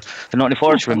signed for Nottingham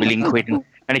Forest for £1 million.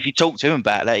 And if you talk to him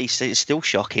about that, it's still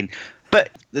shocking.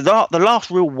 But the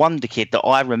last real wonder kid that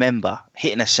I remember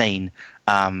hitting a scene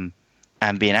and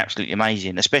being absolutely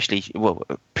amazing,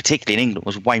 particularly in England,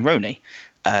 was Wayne Rooney.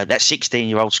 That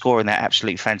 16-year-old scoring that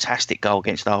absolutely fantastic goal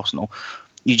against Arsenal.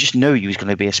 You just knew he was going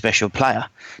to be a special player.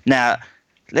 Now,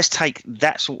 let's take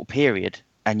that sort of period,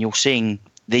 and you're seeing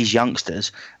these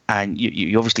youngsters, and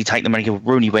you obviously take the money.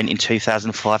 Rooney went in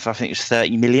 2005, I think it was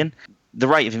 30 million. The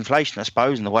rate of inflation, I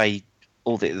suppose, and the way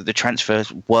all the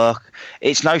transfers work,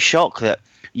 it's no shock that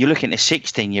you're looking at a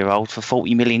 16-year-old for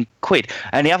 40 million quid.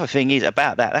 And the other thing is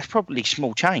about that's probably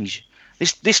small change.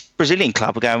 This Brazilian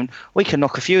club are going, we can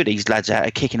knock a few of these lads out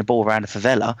of kicking a ball around a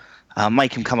favela,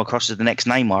 make them come across as the next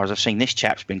Neymar, as I've seen this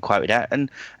chap's been quoted at, and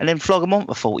then flog them on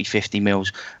for 40, 50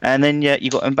 mils. And then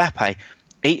you got Mbappe.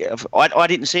 I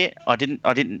didn't see it. I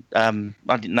didn't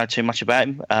know too much about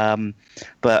him,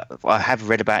 but I have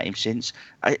read about him since.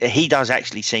 He does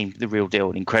actually seem the real deal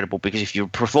and incredible, because if you're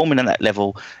performing at that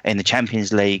level in the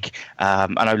Champions League, I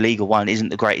know Liga 1 isn't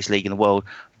the greatest league in the world,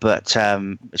 but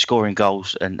scoring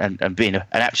goals and being an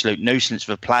absolute nuisance of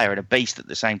a player and a beast at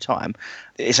the same time,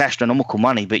 it's astronomical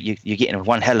money, but you're getting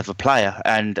one hell of a player.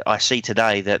 And I see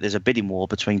today that there's a bidding war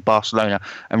between Barcelona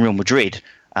and Real Madrid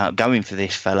going for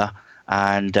this fella.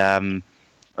 And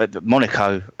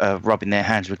Monaco rubbing their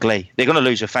hands with glee. They're going to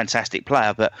lose a fantastic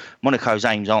player, but Monaco's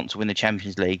aims aren't to win the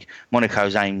Champions League.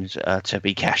 Monaco's aims to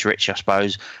be cash rich, I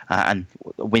suppose, and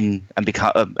win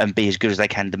and be as good as they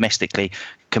can domestically,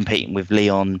 competing with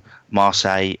Lyon,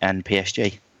 Marseille, and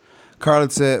PSG. Carl,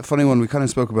 it's a funny one. We kind of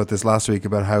spoke about this last week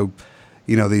about how,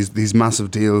 these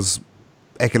massive deals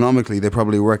economically they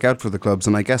probably work out for the clubs,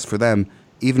 and I guess for them,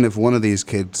 even if one of these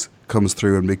kids comes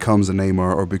through and becomes a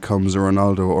Neymar or becomes a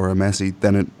Ronaldo or a Messi,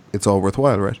 then it's all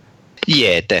worthwhile, right?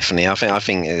 Yeah, definitely. I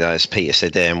think as Peter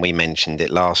said there, and we mentioned it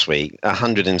last week,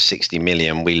 160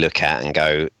 million we look at and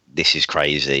go, this is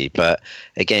crazy. But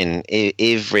again,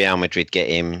 if Real Madrid get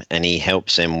him and he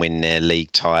helps them win their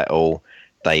league title,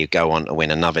 they go on to win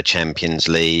another Champions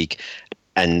League.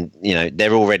 And,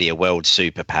 they're already a world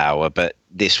superpower, but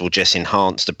this will just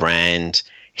enhance the brand.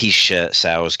 His shirt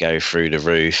sales go through the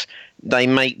roof. They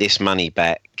make this money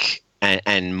back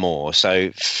and more. So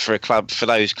for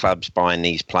those clubs buying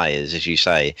these players, as you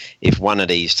say, if one of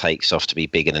these takes off to be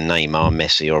bigger than Neymar,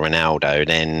 Messi or Ronaldo,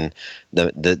 then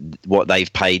the what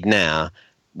they've paid now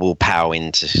will pale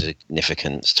into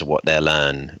significance to what they'll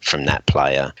earn from that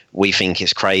player. We think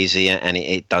it's crazy, and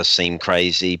it does seem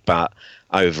crazy, but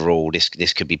overall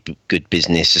this could be good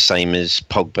business, the same as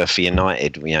Pogba for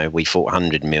United. We thought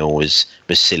 100 mil was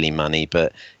silly money,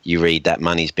 but you read that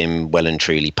money's been well and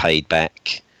truly paid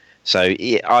back. So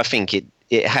I think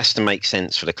it has to make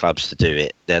sense for the clubs to do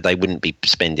it. They wouldn't be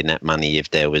spending that money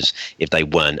if they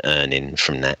weren't earning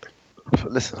from that.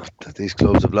 Listen, these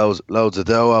clubs have loads of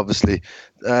dough, obviously.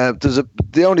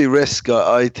 The only risk,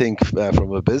 I think,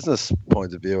 from a business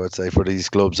point of view, I'd say, for these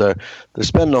clubs they're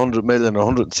spending 100 million or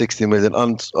 160 million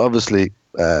on, obviously,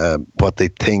 what they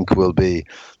think will be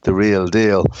the real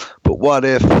deal. But what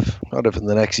if in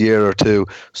the next year or two,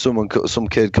 some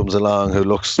kid comes along who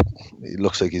looks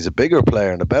like he's a bigger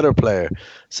player and a better player?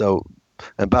 So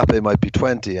Mbappe might be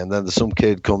 20, and then some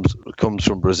kid comes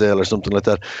from Brazil or something like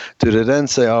that. Do they then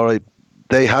say, all right,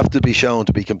 they have to be shown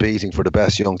to be competing for the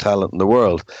best young talent in the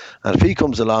world? And if he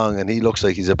comes along and he looks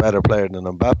like he's a better player than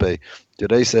Mbappe, do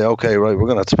they say, okay, right, we're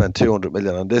going to have to spend 200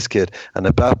 million on this kid, and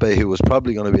Mbappe, who was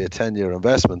probably going to be a 10-year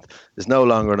investment, is no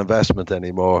longer an investment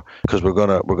anymore because we're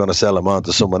going to sell him on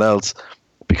to someone else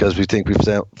because we think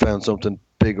we've found something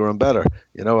bigger and better?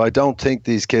 I don't think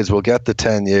these kids will get the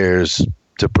 10 years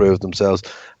to prove themselves,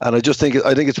 and I think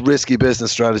it's risky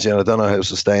business strategy, and I don't know how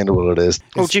sustainable it is.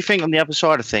 Well, do you think on the other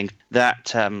side of things that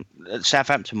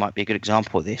Southampton might be a good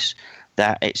example of this,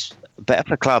 that it's better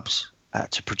for clubs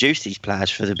to produce these players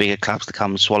for the bigger clubs to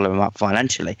come and swallow them up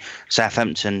financially?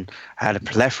 Southampton had a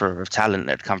plethora of talent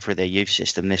that had come through their youth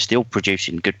system. They're still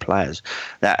producing good players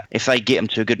that if they get them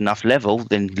to a good enough level,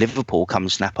 then Liverpool come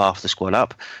and snap half the squad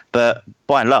up. But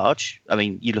by and large, I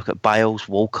mean, you look at Bales,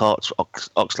 Walcott,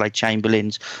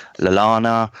 Oxlade-Chamberlains,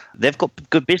 Lallana, they've got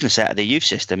good business out of their youth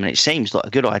system, and it seems like a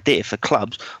good idea for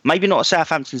clubs, maybe not at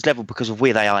Southampton's level because of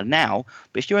where they are now,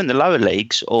 but if you're in the lower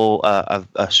leagues or a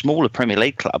smaller Premier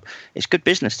League club, it's good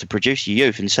business to produce your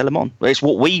youth and sell them on. It's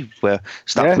what we were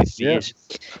stuck with for years.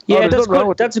 Yeah,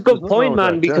 that's a good point,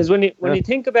 man, because when you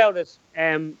think about it,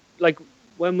 like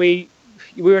when we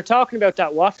were talking about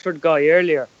that Watford guy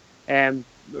earlier,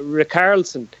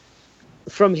 Richarlison,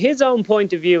 from his own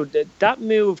point of view, that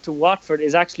move to Watford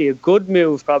is actually a good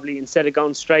move, probably, instead of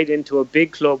going straight into a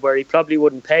big club where he probably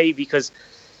wouldn't pay. Because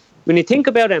when you think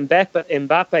about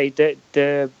Mbappe,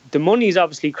 the money is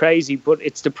obviously crazy, but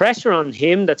it's the pressure on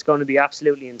him that's going to be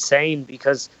absolutely insane.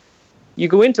 Because you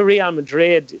go into Real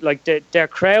Madrid, like their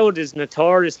crowd is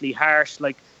notoriously harsh.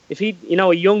 Like if he,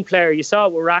 a young player, you saw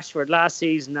it with Rashford last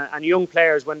season, and young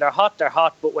players, when they're hot,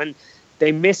 but when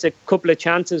they miss a couple of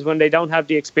chances, when they don't have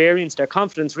the experience, their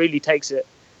confidence really takes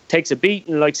a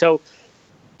beating. Like, so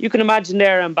you can imagine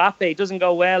there, Mbappe doesn't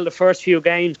go well the first few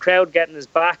games, crowd getting his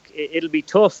back, it'll be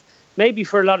tough. Maybe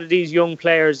for a lot of these young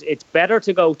players, it's better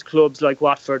to go to clubs like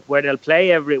Watford where they'll play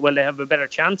they have a better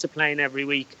chance of playing every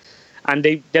week, and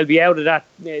they'll be out of that.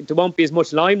 There won't be as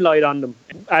much limelight on them,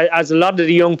 as a lot of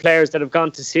the young players that have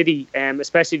gone to City,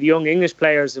 especially the young English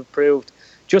players, have proved.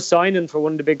 Just signing for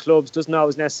one of the big clubs doesn't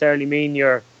always necessarily mean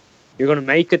you're going to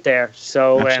make it there.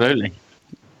 So absolutely.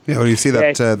 Well, you see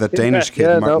that Danish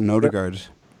kid, Martin Odegaard.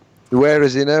 Where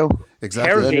is he now?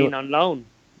 Exactly. Heerenveen on loan.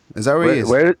 Is that where he is?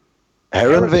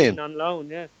 Heerenveen on loan,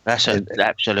 yeah. That's an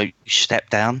absolute step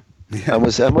down. Yeah.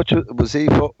 And how much was he?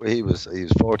 He was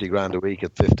 40 grand a week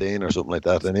at 15 or something like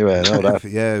that. Anyway, I know that.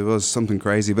 Yeah, it was something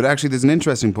crazy. But actually, there's an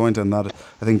interesting point on that.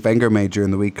 I think Wenger made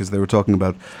during the week, because they were talking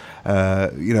about,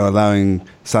 allowing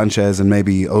Sanchez and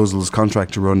maybe Ozil's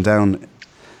contract to run down.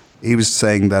 He was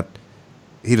saying that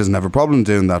he doesn't have a problem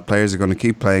doing that. Players are going to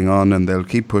keep playing on, and they'll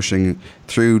keep pushing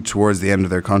through towards the end of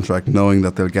their contract, knowing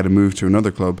that they'll get a move to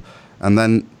another club, and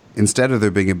then instead of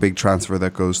there being a big transfer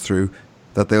that goes through,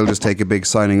 that they'll just take a big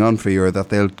signing on fee, or that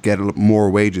they'll get more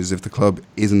wages if the club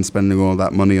isn't spending all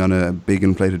that money on a big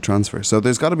inflated transfer. So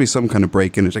there's got to be some kind of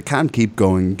break in it. It can't keep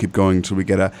going till we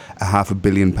get a £500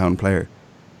 million player.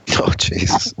 Oh,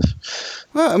 Jesus.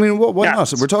 Well, I mean, why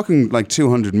not? We're talking like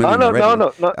 200 million already.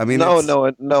 No. I mean,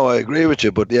 I agree with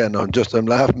you, but I'm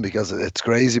laughing because it's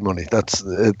crazy money. That's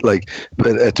it, but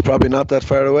it's probably not that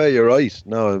far away. You're right.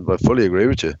 No, I fully agree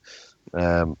with you.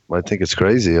 I think it's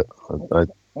crazy.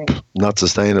 Not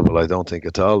sustainable, I don't think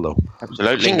at all, though. Absolutely.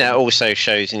 I think that also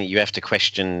shows that you have to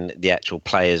question the actual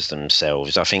players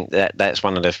themselves. I think that's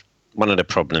one of the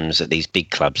problems that these big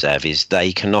clubs have, is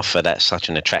they can offer that such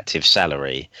an attractive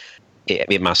salary.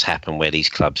 It must happen where these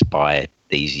clubs buy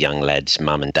these young lads'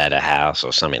 mum and dad a house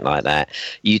or something like that.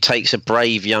 It takes a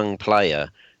brave young player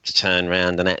to turn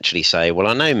around and actually say, well,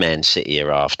 I know Man City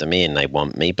are after me and they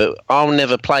want me, but I'll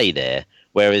never play there.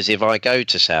 Whereas if I go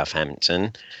to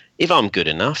Southampton, if I'm good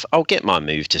enough, I'll get my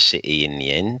move to City in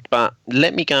the end. But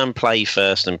let me go and play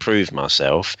first and prove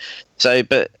myself. So,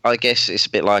 but I guess it's a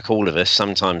bit like all of us.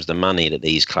 Sometimes the money that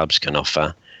these clubs can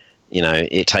offer,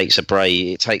 it takes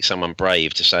someone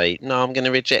brave to say, no, I'm going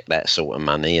to reject that sort of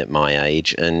money at my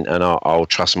age, and I'll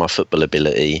trust my football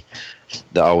ability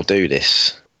that I'll do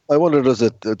this. I wonder, does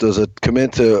it come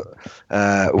into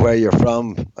where you're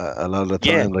from a lot of the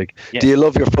time? Do you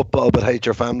love your football but hate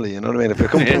your family? You know what I mean? If you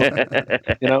come from,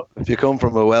 if you come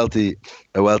from a wealthy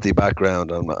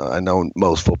background, and I know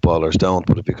most footballers don't,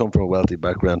 but if you come from a wealthy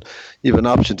background, you have an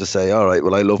option to say, all right,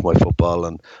 well, I love my football,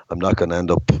 and I'm not going to end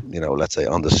up, let's say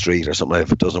on the street or something.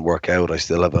 If it doesn't work out, I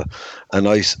still have a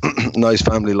nice nice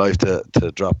family life to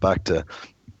drop back to.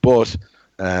 But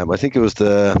I think it was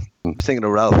I'm thinking of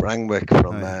Ralph Rangnick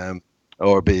from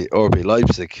RB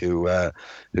Leipzig, who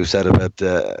said about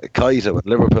Keita when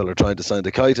Liverpool are trying to sign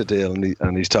the Keita deal,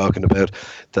 and he's talking about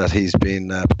that he's been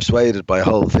persuaded by a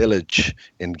whole village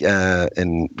in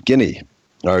Guinea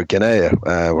or Guinea,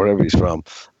 wherever he's from,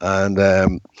 and they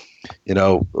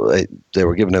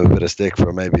were giving him a bit of stick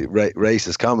for maybe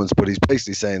racist comments, but he's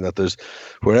basically saying that there's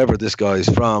wherever this guy's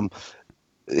from,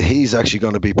 he's actually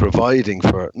going to be providing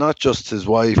for not just his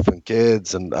wife and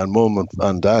kids and mum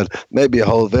and dad, maybe a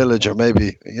whole village, or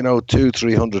maybe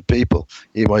 200-300 people.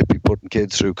 He might be putting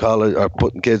kids through college or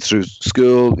putting kids through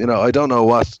school. I don't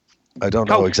know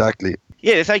exactly.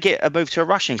 Yeah, if they get a move to a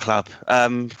Russian club,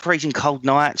 freezing cold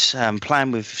nights,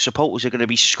 playing with supporters who are going to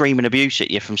be screaming abuse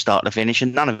at you from start to finish,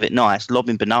 and none of it nice,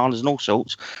 lobbing bananas and all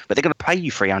sorts, but they're going to pay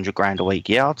you $300,000 a week.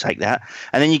 Yeah, I'll take that.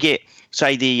 And then you get,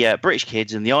 say, the British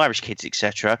kids and the Irish kids,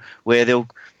 etc., where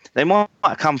they might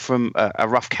come from a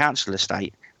rough council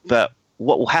estate, but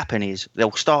what will happen is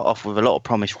they'll start off with a lot of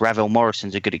promise. Ravel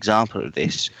Morrison's a good example of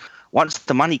this. Once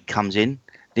the money comes in,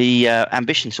 the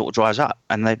ambition sort of dries up,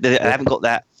 and they haven't got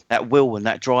that will and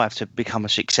that drive to become a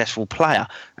successful player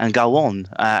and go on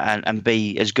and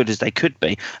be as good as they could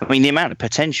be. I mean, the amount of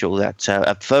potential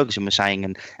that Ferguson was saying,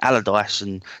 and Allardyce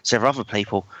and several other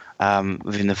people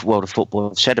within the world of football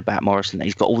have said about Morrison, that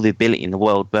he's got all the ability in the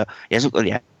world, but he hasn't got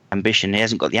the ambition, he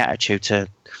hasn't got the attitude to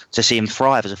see him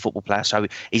thrive as a football player. So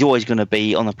he's always going to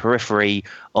be on the periphery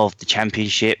of the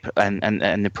Championship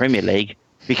and the Premier League,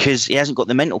 because he hasn't got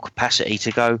the mental capacity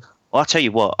to go, well, I'll tell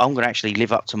you what, I'm going to actually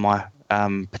live up to my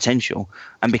potential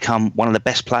and become one of the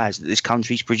best players that this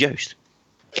country's produced.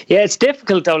 Yeah, it's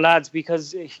difficult though, lads,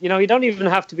 because you don't even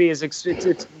have to be it's a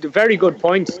very good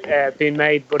point being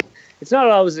made, but it's not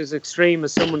always as extreme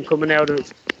as someone coming out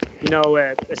of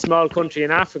a small country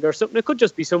in Africa or something. It could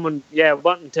just be someone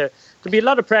wanting to be a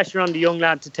lot of pressure on the young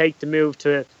lad to take the move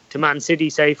to Man City,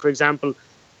 say, for example,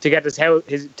 to get his house,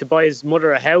 to buy his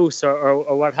mother a house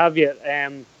or what have you.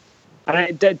 And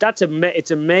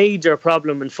it's a major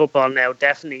problem in football now,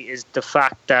 definitely, is the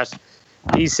fact that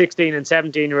these 16 and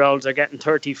 17-year-olds are getting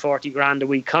 30, 40 grand a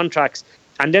week contracts,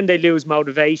 and then they lose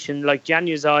motivation. Like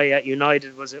Januzaj at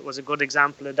United was a good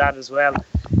example of that as well.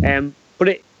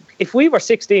 But if we were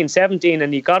 16, 17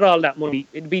 and you got all that money,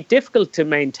 it'd be difficult to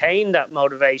maintain that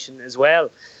motivation as well.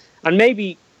 And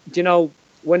maybe,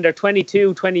 when they're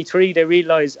 22, 23, they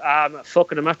realise, I'm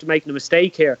after making a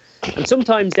mistake here. And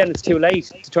sometimes then it's too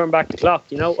late to turn back the clock.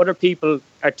 Other people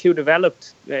are too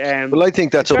developed. Well, I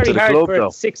think that's up to the club, though. It's very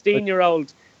hard for a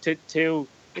 16-year-old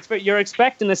you're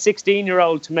expecting a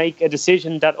 16-year-old to make a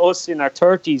decision that us in our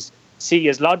 30s see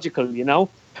as logical, Well,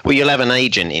 you'll have an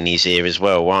agent in his ear as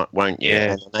well, won't you?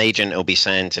 Yeah. And an agent will be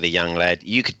saying to the young lad,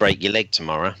 you could break your leg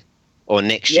tomorrow. Or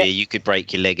next year you could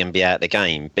break your leg and be out of the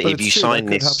game. But if you sign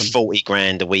this 40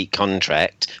 grand a week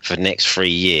contract for the next 3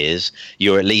 years,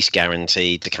 you're at least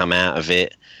guaranteed to come out of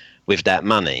it with that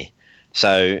money.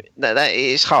 So that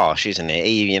is harsh, isn't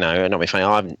it? Not me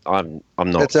saying I'm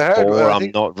not poor,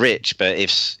 I'm not rich, but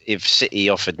if City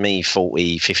offered me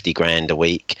 40, 50 grand a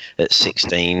week at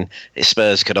 16, if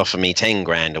Spurs could offer me 10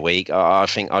 grand a week, I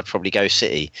think I'd probably go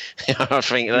City. I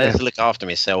think let's look after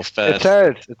myself first.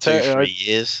 It's 2-3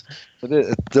 years.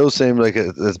 It does seem like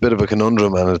it's a bit of a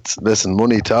conundrum, and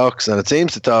money talks, and it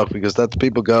seems to talk because that's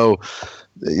people go,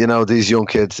 these young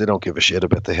kids, they don't give a shit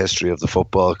about the history of the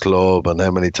football club and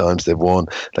how many times they've won.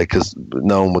 Because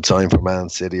no one would sign for Man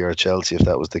City or Chelsea if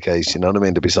that was the case. You know what I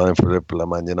mean? To be signed for Liverpool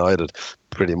and Man United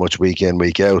pretty much week in,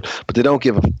 week out. But they don't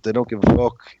give a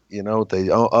fuck.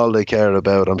 All they care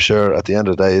about, I'm sure, at the end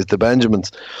of the day, is the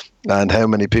Benjamins and how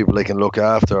many people they can look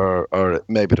after, or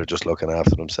maybe they're just looking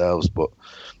after themselves. But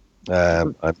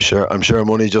I'm sure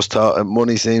money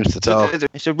seems to talk.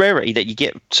 It's a rarity that you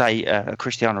get, say,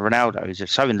 Cristiano Ronaldo, who's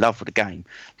so in love with the game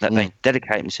that they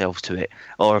dedicate themselves to it,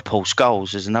 or a Paul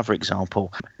Scholes is another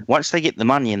example. Once they get the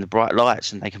money and the bright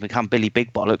lights and they can become Billy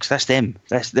Big Bollocks, that's them.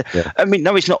 I mean,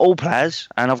 no, it's not all players,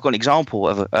 and I've got an example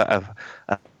of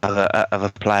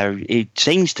a player who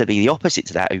seems to be the opposite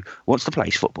to that, who wants to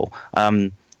play football. I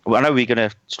know we're going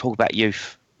to talk about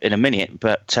youth in a minute,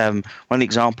 but one of the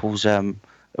examples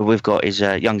we've got is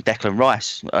young Declan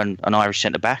Rice, an Irish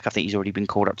centre-back. I think he's already been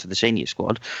called up to the senior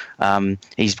squad.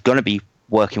 He's going to be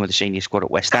working with the senior squad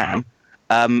at West Ham.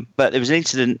 But there was an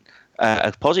incident,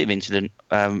 a positive incident,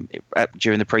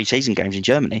 during the pre-season games in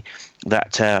Germany,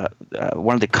 that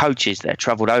one of the coaches there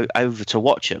travelled over to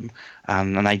watch him,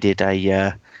 and they did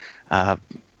a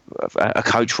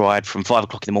coach ride from 5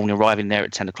 o'clock in the morning, arriving there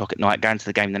at 10 o'clock at night, going to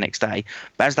the game the next day.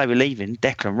 But as they were leaving,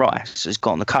 Declan Rice has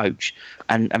got on the coach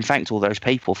and thanked all those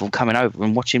people for coming over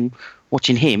and watching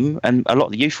him and a lot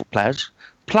of the youthful players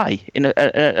play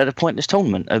at a pointless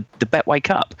tournament, the Betway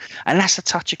Cup. And that's a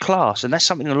touch of class, and that's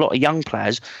something a lot of young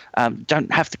players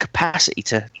don't have the capacity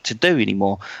to do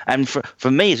anymore. And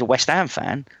for me as a West Ham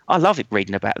fan, I love it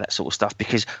reading about that sort of stuff,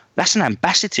 because that's an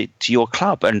ambassador to your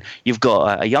club, and you've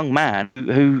got a young man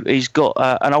who has got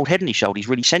an old head on his shoulder. He's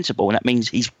really sensible, and that means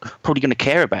he's probably going to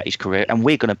care about his career, and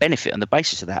we're going to benefit on the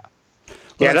basis of that.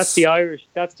 Yeah, that's the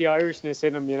Irishness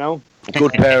in him, you know.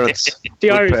 Good parents.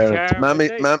 The Irish charm.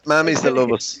 Mammy's the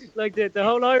love us. Like the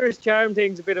whole Irish charm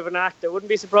thing's a bit of an act. I wouldn't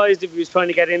be surprised if he was trying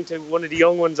to get into one of the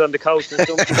young ones on the coast or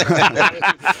something.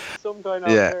 Some kind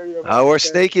of yeah. We're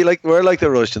sneaky, we're like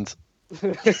the Russians.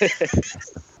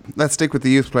 Let's stick with the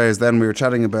youth players then. We were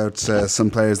chatting about some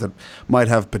players that might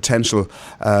have potential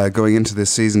going into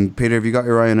this season. Peter, have you got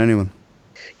your eye on anyone?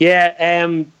 Yeah,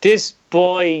 this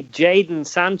boy Jadon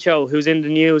Sancho, who's in the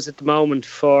news at the moment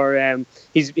for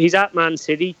he's at Man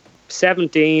City,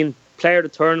 17, player of the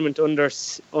tournament under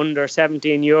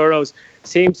 17 Euros,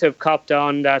 seems to have copped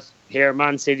on that here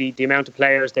Man City, the amount of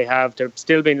players they have, they're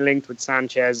still being linked with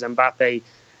Sanchez, Mbappe,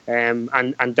 and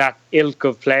that ilk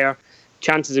of player.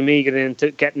 Chances of me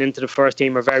getting into the first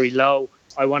team are very low.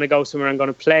 I want to go somewhere I'm going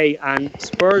to play, and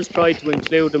Spurs tried to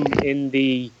include him in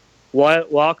the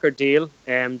Walker deal.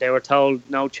 They were told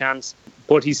no chance,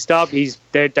 but he's stopped. He's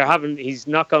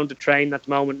not going to train at the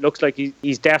moment. Looks like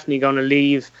he's definitely going to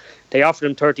leave. They offered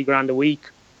him 30 grand a week.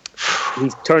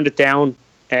 He's turned it down,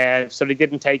 so they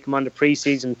didn't take him on the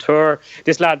pre-season tour.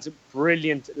 This lad's a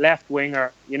brilliant left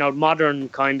winger, you know, modern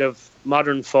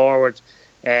forward,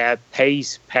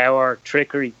 pace, power,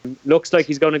 trickery. Looks like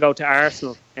he's going to go to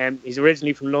Arsenal. He's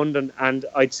originally from London, and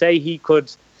I'd say he could.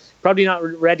 Probably not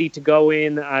ready to go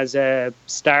in as a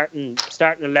starting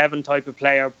 11 type of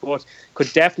player, but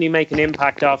could definitely make an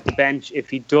impact off the bench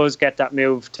if he does get that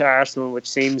move to Arsenal, which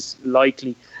seems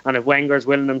likely. And if Wenger's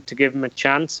willing to give him a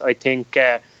chance, I think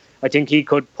he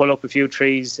could pull up a few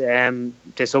trees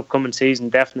this upcoming season,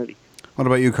 definitely. What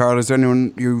about you, Carl? Is there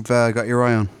anyone you've got your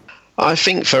eye on? I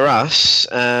think for us,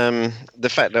 the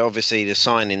fact that obviously the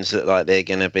signings look like they're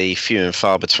going to be few and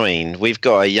far between. We've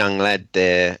got a young lad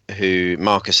there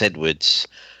Marcus Edwards,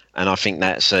 and I think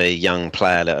that's a young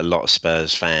player that a lot of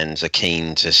Spurs fans are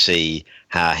keen to see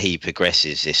how he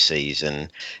progresses this season.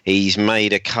 He's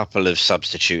made a couple of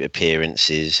substitute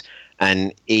appearances,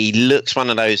 and he looks one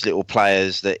of those little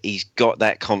players that he's got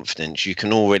that confidence. You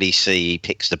can already see he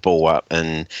picks the ball up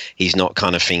and he's not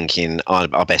kind of thinking, I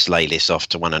best lay this off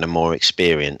to one of the more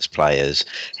experienced players.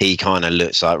 He kind of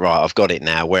looks like, right, I've got it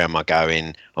now. Where am I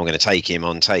going? I'm going to take him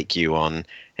on, take you on.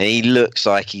 And he looks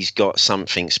like he's got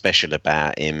something special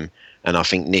about him. And I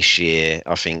think this year,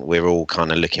 we're all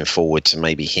kind of looking forward to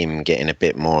maybe him getting a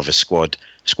bit more of a squad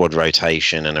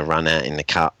rotation and a run out in the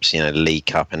cups, you know, the League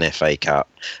Cup and FA Cup.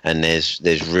 And there's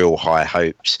real high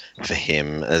hopes for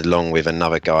him, along with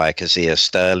another guy, Kazia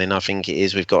Sterling, I think it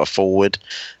is. We've got a forward.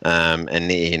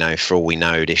 And, you know, for all we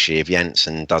know this year, if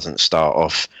Janssen doesn't start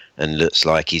off and looks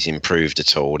like he's improved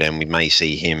at all, then we may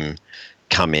see him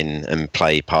come in and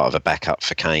play part of a backup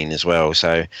for Kane as well.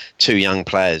 So 2 young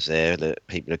players there that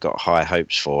people have got high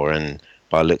hopes for, and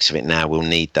by the looks of it now, we'll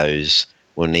need those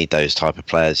type of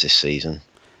players this season.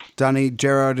 Danny,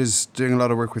 Gerrard is doing a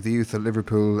lot of work with the youth at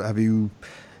Liverpool.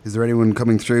 Is there anyone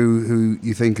coming through who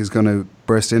you think is going to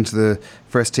burst into the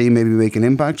first team, maybe make an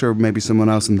impact, or maybe someone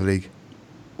else in the league?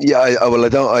 Yeah,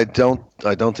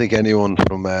 I don't think anyone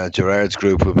from Gerrard's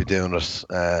group will be doing it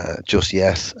just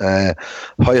yet.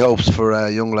 High hopes for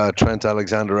young lad Trent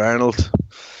Alexander-Arnold.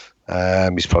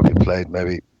 He's probably played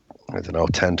maybe I don't know,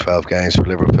 10, 12 games for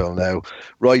Liverpool now.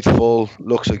 Right full,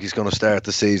 looks like he's going to start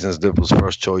the season as Liverpool's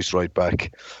first choice right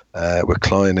back, with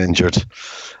Klein injured.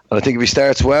 And I think if he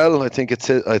starts well, I think it's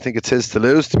his to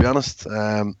lose, to be honest.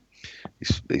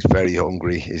 He's very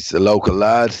hungry. He's a local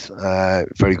lad,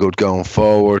 very good going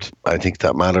forward. I think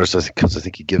that matters because I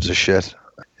think he gives a shit.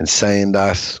 In saying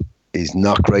that, he's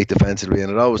not great defensively,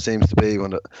 and it always seems to be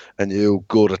when a new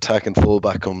good attacking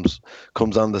fullback comes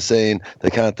on the scene, they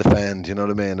can't defend. You know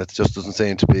what I mean? It just doesn't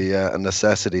seem to be a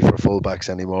necessity for fullbacks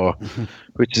anymore,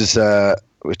 which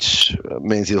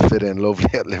means he'll fit in lovely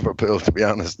at Liverpool. To be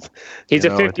honest, he's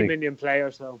a 50 million player,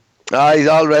 so.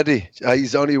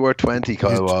 He's only worth 20,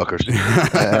 Kyle Walker.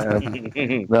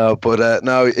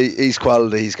 He's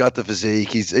quality. He's got the physique.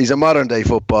 He's a modern day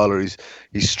footballer.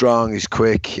 He's strong. He's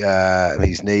quick.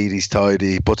 He's neat. He's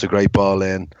tidy. He puts a great ball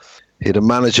in. He had a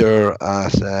manager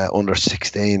at under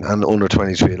 16 and under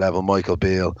 23 level, Michael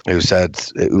Beale, who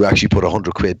actually put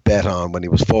 £100 bet on when he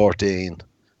was 14.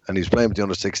 And he was playing with the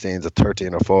under-16s at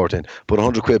 13 or 14. But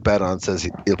 £100 bet on says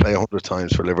he'll play 100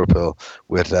 times for Liverpool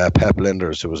with Pep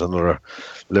Linders, who was another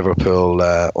Liverpool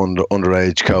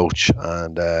underage coach.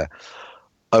 And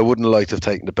I wouldn't like to have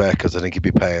taken the bet because I think he'd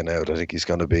be paying out. I think he's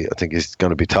going to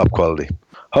be top quality.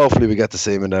 Hopefully we get to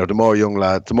see him now. The more young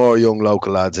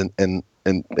local lads in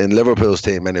Liverpool's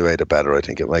team anyway, the better. I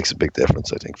think it makes a big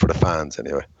difference. I think for the fans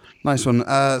anyway. Nice one.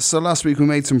 So last week we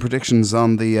made some predictions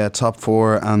on the top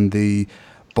four and the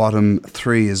bottom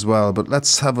three as well, but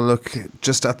let's have a look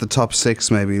just at the top six.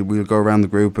 Maybe we'll go around the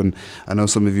group, and I know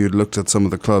some of you had looked at some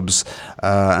of the clubs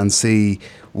and see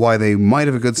why they might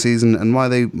have a good season and why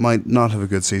they might not have a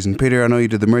good season. Peter, I know you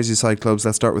did the Merseyside clubs.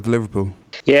 Let's start with Liverpool.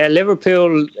 Yeah,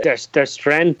 Liverpool, their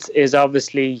strength is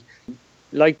obviously,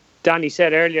 like Danny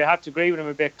said earlier, I have to agree with him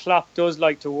a bit. Klopp does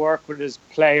like to work with his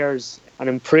players and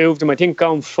improve them. I think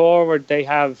going forward they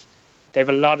have a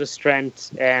lot of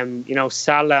strength.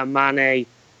 Salah, Mane,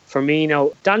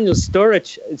 Firmino, Daniel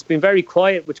Sturridge. It's been very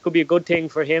quiet, which could be a good thing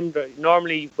for him.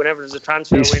 Normally, whenever there's a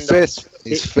transfer window,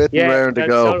 he's fit and raring to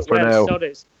go for now.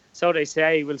 So they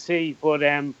say. We'll see. But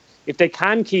if they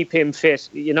can keep him fit,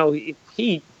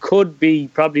 he could be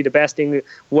probably the best English.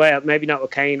 Well, maybe not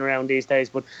with Kane around these days,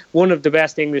 but one of the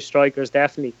best English strikers,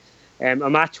 definitely. A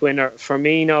match winner.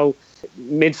 Firmino.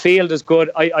 Midfield is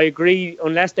good. I agree.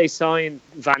 Unless they sign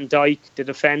Van Dijk, the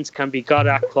defence can be got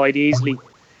at quite easily.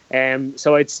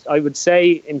 So I would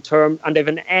say and they've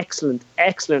an excellent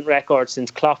record since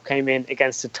Klopp came in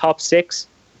against the top six.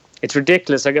 It's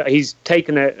ridiculous. He's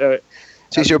taken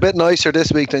Jeez, you're a bit nicer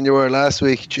this week than you were last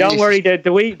week. Jeez. Don't worry,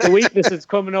 the weakness is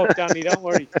coming up, Danny. Don't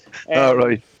worry. All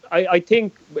right. I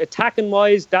think attacking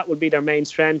wise, that would be their main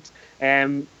strength.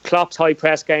 Klopp's high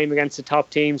press game against the top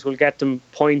teams will get them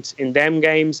points in them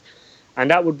games, and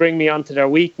that would bring me on to their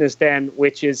weakness then,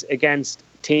 which is against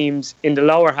teams in the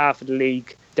lower half of the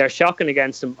league. They're shocking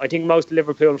against them. I think most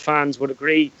Liverpool fans would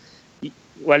agree.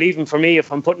 Well, even for me,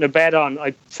 if I'm putting a bet on,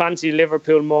 I fancy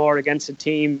Liverpool more against a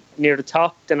team near the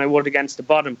top than I would against the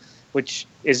bottom, which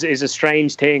is a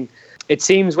strange thing. It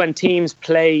seems when teams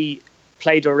play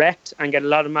direct and get a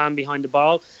lot of man behind the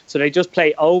ball, so they just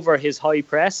play over his high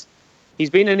press. He's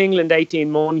been in England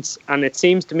 18 months, and it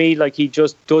seems to me like he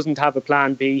just doesn't have a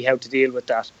plan B how to deal with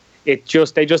that. They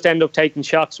just end up taking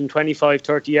shots from 25,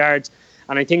 30 yards.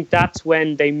 And I think that's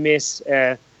when they miss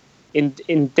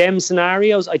in them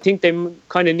scenarios. I think they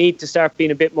kind of need to start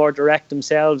being a bit more direct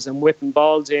themselves and whipping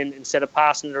balls in instead of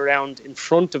passing it around in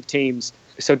front of teams.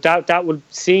 So that would,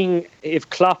 seeing if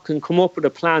Klopp can come up with a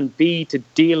plan B to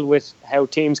deal with how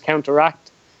teams counteract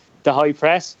the high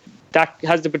press, that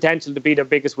has the potential to be their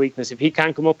biggest weakness. If he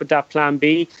can't come up with that plan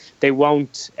B, they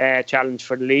won't challenge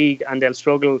for the league, and they'll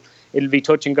struggle. It'll be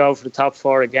touch and go for the top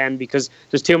four again because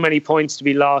there's too many points to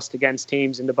be lost against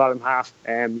teams in the bottom half,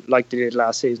 like they did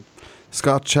last season.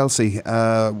 Scott, Chelsea,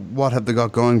 what have they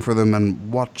got going for them,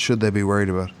 and what should they be worried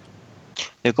about?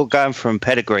 They've got going from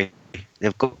pedigree.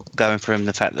 They've got going from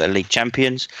the fact that they're league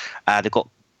champions. They've got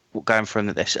going from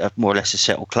that they're more or less a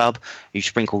settled club. You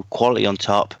sprinkle quality on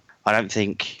top. I don't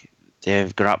think they're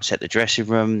going to upset the dressing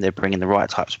room. They're bringing the right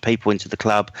types of people into the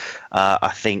club.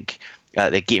 I think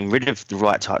they're getting rid of the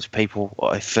right types of people.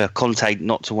 If Conte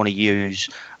not to want to use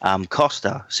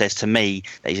Costa says to me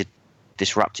that he's a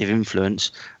disruptive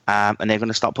influence, and they're going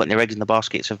to start putting their eggs in the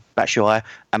baskets of Batshuayi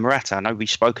and Morata. I know we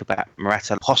spoke about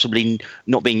Morata possibly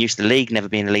not being used to the league, never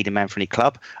being a leading man for any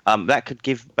club. That could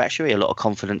give Batshuayi a lot of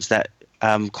confidence that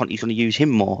Conte's going to use him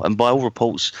more. And by all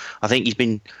reports, I think he's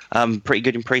been pretty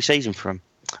good in pre-season for him.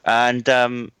 And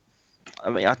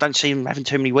I don't see them having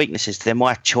too many weaknesses. They're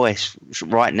my choice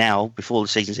right now before the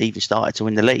season's even started to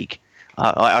win the league.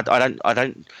 I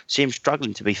don't see him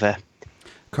struggling, to be fair.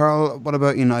 Carl, what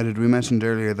about United? We mentioned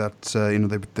earlier that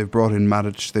they've brought in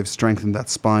Matic, they've strengthened that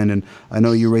spine, and I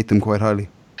know you rate them quite highly.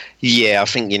 Yeah, I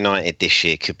think United this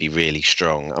year could be really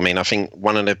strong. I mean, I think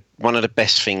one of the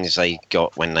best things they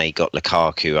got when they got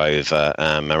Lukaku over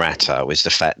Morata was the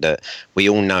fact that we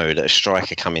all know that a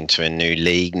striker coming to a new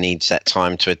league needs that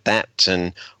time to adapt.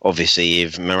 And obviously,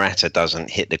 if Morata doesn't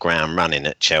hit the ground running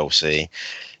at Chelsea,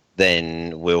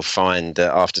 then we'll find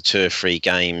that after 2 or 3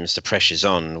 games, the pressure's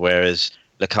on. Whereas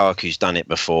Lukaku's done it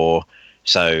before,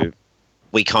 so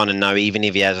we kind of know, even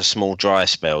if he has a small dry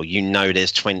spell,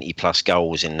 there's 20 plus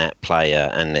goals in that player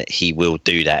and that he will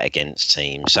do that against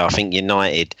teams. So I think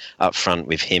United up front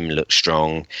with him look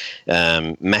strong.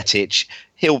 Matic,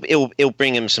 he'll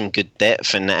bring him some good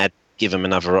depth and give him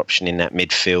another option in that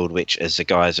midfield, which, as the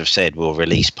guys have said, will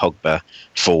release Pogba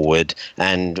forward.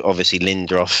 And obviously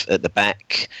Lindelof at the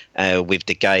back with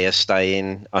De Gea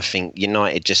staying. I think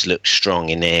United just look strong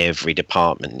in every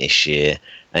department this year.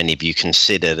 And if you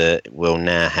consider that we'll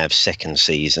now have second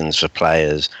seasons for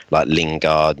players like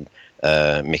Lingard,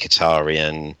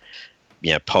 Mkhitaryan,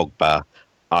 Pogba,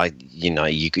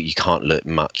 you can't look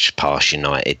much past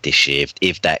United this year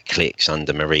if that clicks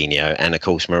under Mourinho. And of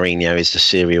course, Mourinho is the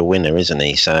serial winner, isn't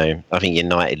he? So I think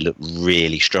United look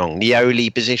really strong. The only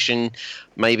position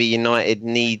maybe United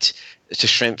needs to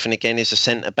strengthen again is the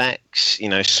centre backs.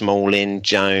 Smalling,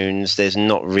 Jones. There's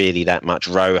not really that much.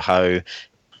 Rojo.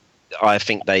 I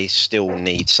think they still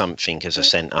need something as a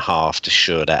centre half to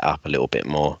shore that up a little bit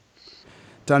more.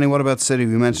 Danny, what about City?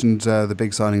 We mentioned the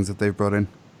big signings that they've brought in.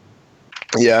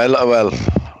 Yeah,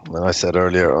 I said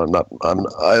earlier,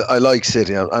 I like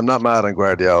City. I'm not mad on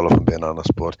Guardiola, if I'm being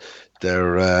honest, but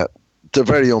they're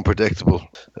very unpredictable.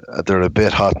 They're a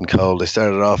bit hot and cold. They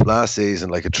started off last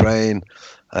season like a train,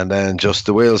 and then just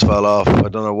the wheels fell off. I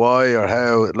don't know why or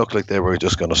how. It looked like they were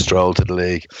just going to stroll to the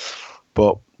league,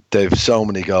 but they've so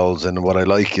many goals, and what I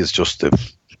like is just the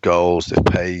goals, the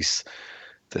pace.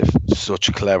 They've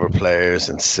such clever players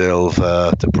in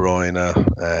Silva, De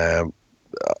Bruyne.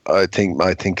 I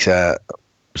think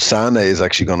Sane is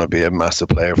actually going to be a massive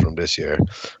player from this year.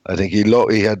 I think he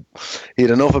had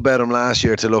enough about him last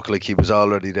year to look like he was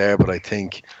already there, but I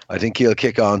think he'll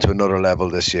kick on to another level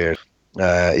this year.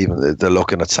 Even they're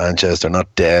looking at Sanchez; they're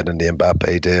not dead in the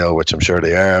Mbappe deal, which I'm sure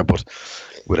they are, but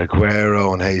with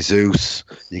Aguero and Jesus,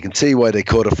 you can see why they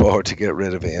could afford to get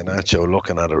rid of Iheanacho,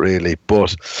 looking at it really.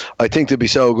 But I think they'll be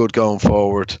so good going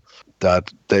forward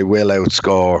that they will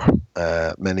outscore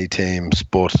many teams.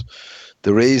 But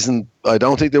the reason I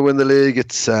don't think they win the league,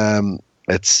 it's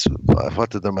what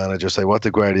did the manager say? What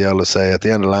did Guardiola say at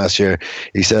the end of last year?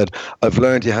 He said, "I've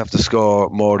learned you have to score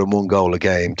more than 1 goal a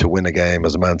game to win a game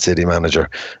as a Man City manager."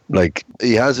 Like,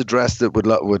 he has addressed it with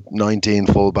 19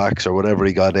 full-backs or whatever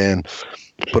he got in.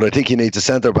 But I think he needs a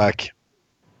centre-back.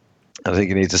 I think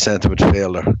he needs a centre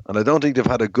midfielder. And I don't think they've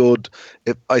had a good...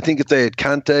 I think if they had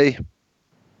Kante,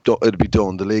 it'd be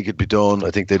done. The league would be done.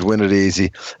 I think they'd win it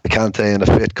easy. A Kante and a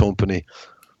fit company.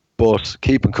 But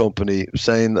keeping company,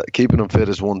 saying that keeping them fit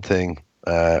is one thing,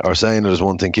 or saying it is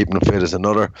one thing, keeping them fit is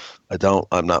another.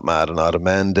 I'm not mad on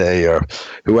Otamendi or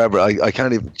whoever. I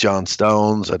can't even... John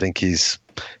Stones, I think he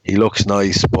looks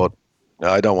nice, but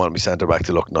I don't want my centre-back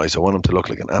to look nice. I want him to look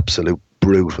like an absolute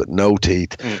brute with no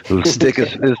teeth. He'll stick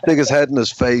his head in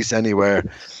his face anywhere,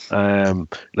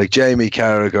 like Jamie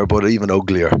Carragher, but even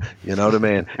uglier. You know what I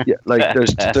mean? Yeah, like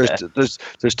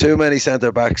there's too many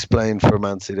centre backs playing for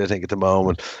Man City, I think, at the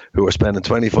moment, who are spending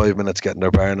 25 minutes getting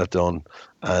their Barnet done,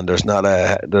 and there's not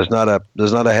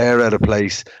a hair out of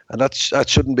place, and that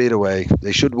shouldn't be the way.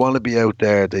 They should want to be out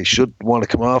there. They should want to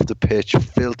come off the pitch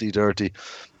filthy dirty.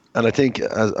 And I think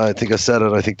I said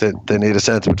it. I think that they need a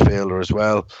centre midfielder as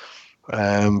well.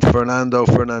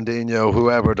 Fernandinho,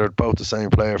 whoever, they're both the same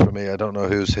player for me. I don't know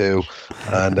who's who,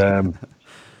 and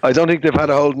I don't think they've had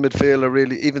a holding midfielder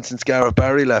really, even since Gareth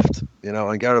Barry left.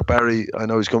 And Gareth Barry, I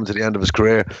know he's coming to the end of his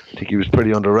career. I think he was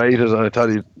pretty underrated, and I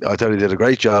thought he did a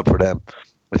great job for them.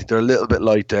 I think they're a little bit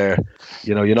light there.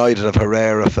 United have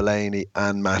Herrera, Fellaini,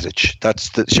 and Matic.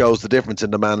 That shows the difference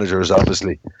in the managers,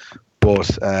 obviously.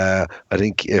 But I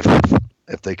think if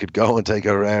they could go and take a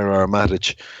Herrera or a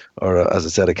Matic, or as I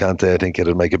said, a Kante, I think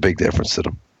it'll make a big difference to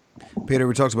them. Peter,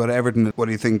 we talked about Everton. What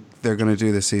do you think they're going to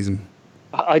do this season?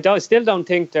 I still don't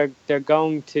think they're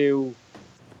going to.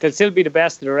 They'll still be the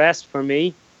best of the rest for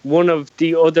me. One of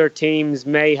the other teams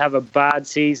may have a bad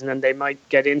season and they might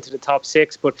get into the top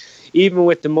 6. But even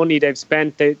with the money they've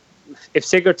spent, if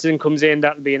Sigurdsson comes in,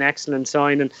 that'll be an excellent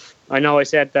sign. And I know I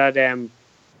said that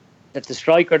the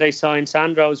striker they signed,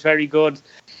 Sandro, is very good.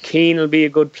 Keane will be a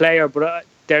good player, but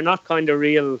they're not kind of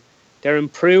real They're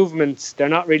improvements. They're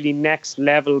not really next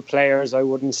level players, I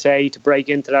wouldn't say, to break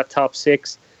into that top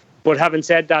 6. But having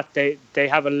said that, they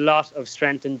have a lot of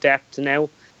strength and depth now,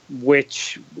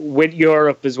 which with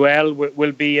Europe as well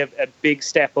will be a big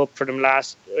step up for them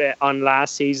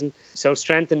last season. So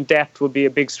strength and depth will be a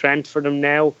big strength for them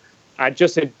now.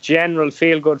 Just a general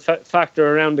feel-good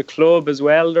factor around the club as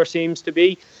well, there seems to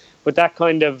be. But that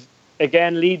kind of,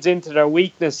 again, leads into their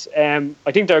weakness.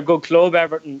 I think they're a good club,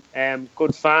 Everton,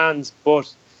 good fans,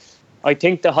 but I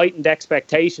think the heightened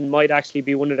expectation might actually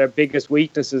be one of their biggest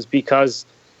weaknesses, because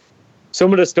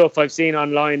some of the stuff I've seen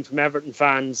online from Everton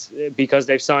fans, because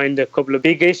they've signed a couple of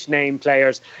big-ish name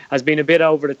players, has been a bit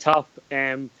over the top.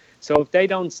 So if they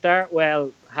don't start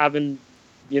well, having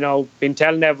been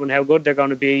telling everyone how good they're going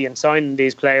to be and signing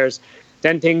these players,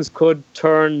 then things could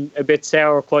turn a bit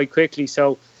sour quite quickly.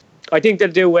 So I think they'll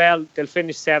do well. They'll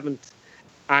finish 7th.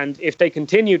 And if they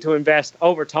continue to invest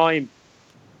over time,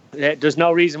 there's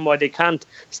no reason why they can't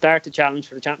start to challenge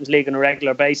for the Champions League on a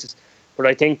regular basis. But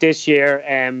I think this year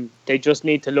they just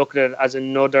need to look at it as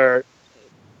another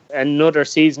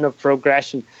season of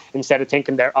progression instead of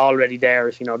thinking they're already there,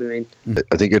 if you know what I mean.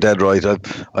 I think you're dead right.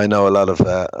 I know a lot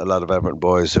of Everton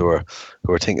boys who are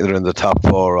thinking they're in the top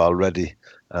 4 already,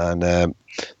 and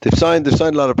they've signed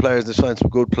a lot of players. They've signed some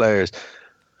good players,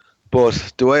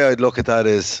 but the way I'd look at that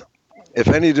is, if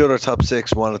any of the other top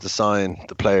 6 wanted to sign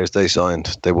the players they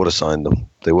signed, they would have signed them.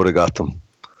 They would have got them.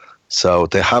 So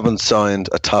they haven't signed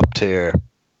a top tier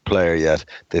player yet.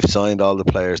 They've signed all the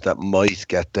players that might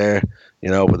get there,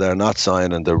 but they're not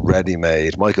signing the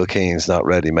ready-made. Michael Keane's not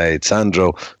ready-made.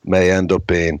 Sandro may end up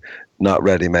being not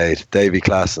ready-made. Davy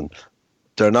Klaassen.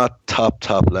 They're not top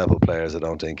level players, I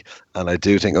don't think. And I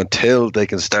do think until they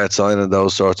can start signing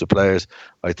those sorts of players,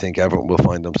 I think everyone will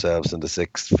find themselves in the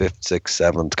 5th,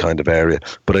 6th, 7th kind of area.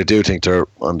 But I do think they're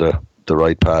on the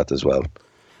right path as well.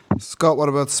 Scott, what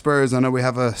about Spurs? I know we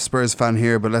have a Spurs fan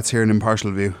here, but let's hear an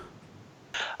impartial view.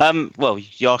 Well,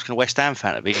 you're asking a West Ham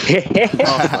fan to be.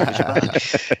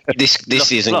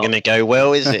 This isn't going to go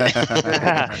well, is it?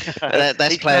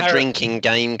 Let's play a drinking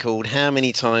game called How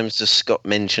Many Times Does Scott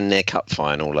Mention Their Cup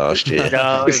Final last year?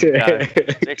 No.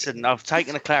 Listen, I've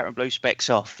taken the claret and blue specs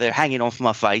off. They're hanging on for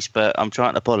my face, but I'm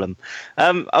trying to pull them.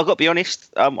 I've got to be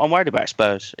honest, I'm worried about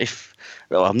Spurs.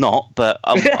 Well, I'm not, but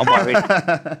I'm worried.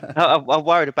 I'm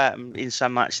worried about them in so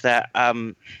much that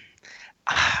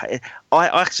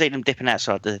I can see them dipping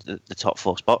outside the top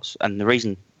 4 spots, and the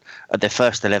reason their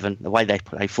first 11, the way they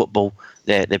play football,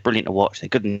 they're brilliant to watch. They're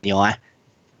good in the eye,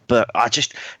 but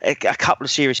a couple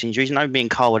of serious injuries. I know me and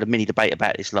Carl had a mini debate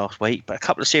about this last week, but a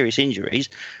couple of serious injuries,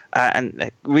 and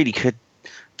they really could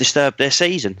disturb their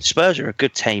season. Spurs are a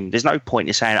good team. There's no point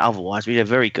in saying otherwise. They're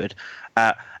very good,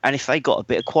 and if they got a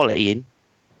bit of quality in,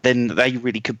 then they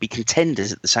really could be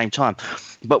contenders at the same time.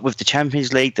 But with the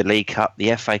Champions League, the League Cup,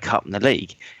 the FA Cup and the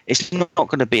League, it's not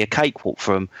going to be a cakewalk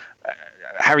from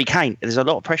Harry Kane. There's a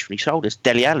lot of pressure on his shoulders.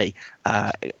 Dele Alli,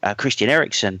 Christian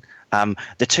Eriksen,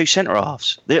 the 2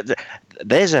 centre-halves.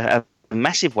 There's a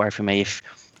massive worry for me if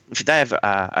they have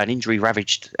an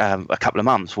injury-ravaged a couple of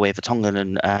months where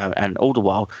Vertonghen and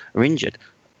Alderweireld are injured.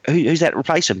 Who's there to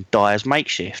replace them? Dyer's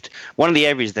makeshift. One of the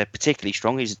areas they're particularly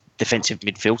strong is defensive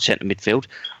midfield, centre midfield.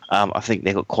 I think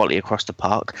they've got quality across the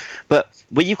park. But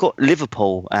when you've got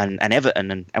Liverpool and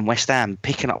Everton and West Ham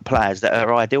picking up players that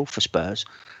are ideal for Spurs,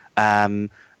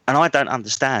 and I don't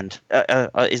understand,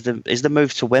 is the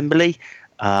move to Wembley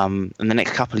in the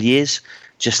next couple of years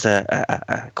just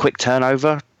a quick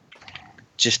turnover?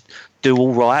 Just do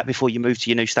all right before you move to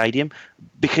your new stadium,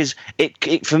 because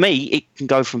it for me it can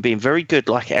go from being very good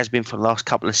like it has been for the last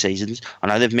couple of seasons. I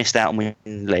know they've missed out on winning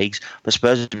leagues, but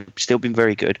Spurs have still been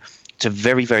very good, to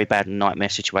very, very bad nightmare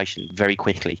situation very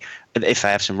quickly if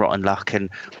they have some rotten luck. And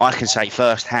I can say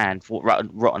firsthand what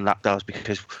rotten luck does,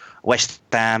 because West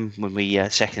Ham, when we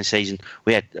second season,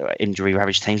 we had injury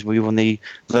ravaged teams. We were on the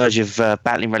verge of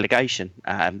battling relegation.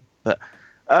 But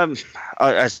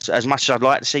as much as I'd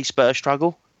like to see Spurs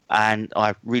struggle, and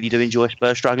I really do enjoy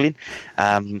Spurs struggling,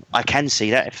 I can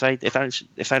see that if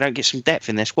they don't get some depth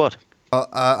in their squad.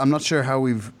 I'm not sure how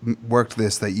we've worked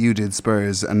this, that you did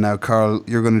Spurs and now Carl,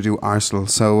 you're going to do Arsenal.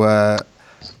 So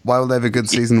why will they have a good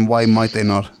season? Why might they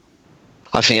not?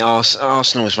 I think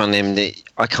Arsenal is one of them that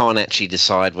I can't actually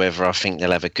decide whether I think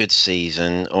they'll have a good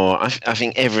season or I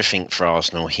think everything for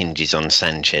Arsenal hinges on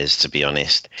Sanchez, to be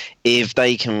honest. If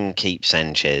they can keep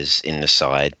Sanchez in the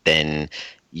side, then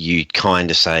you'd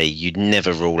kind of say you'd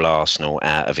never rule Arsenal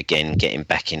out of again getting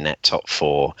back in that top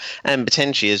 4. And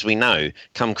potentially, as we know,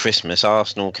 come Christmas,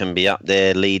 Arsenal can be up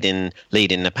there leading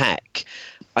the pack.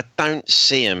 I don't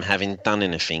see them having done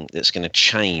anything that's going to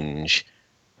change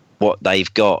what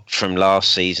they've got from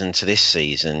last season to this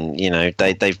season.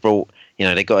 They've brought,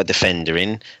 they got a defender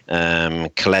in,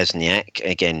 Kolasinac.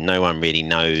 Again, no one really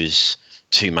knows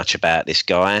too much about this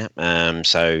guy.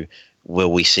 So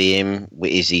will we see him?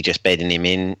 Is he just bedding him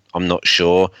in? I'm not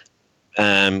sure.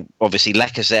 Obviously,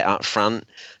 Lacazette up front,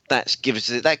 that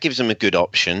gives them a good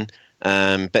option.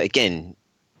 But again,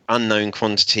 unknown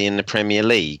quantity in the Premier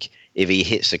League. If he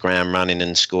hits the ground running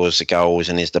and scores the goals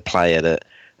and is the player that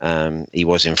he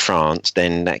was in France,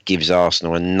 then that gives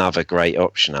Arsenal another great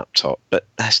option up top. But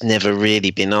that's never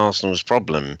really been Arsenal's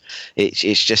problem.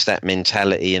 It's just that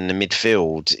mentality in the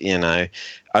midfield.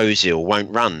 Ozil won't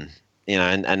run.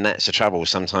 And that's the trouble.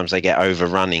 Sometimes they get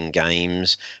overrunning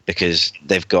games because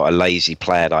they've got a lazy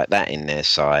player like that in their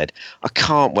side.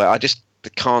 I just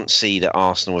can't see that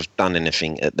Arsenal have done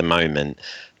anything at the moment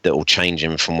that will change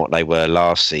them from what they were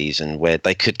last season, where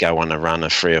they could go on a run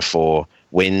of 3 or 4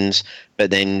 wins, but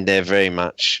then they're very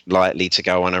much likely to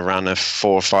go on a run of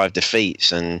 4 or 5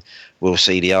 defeats, and we'll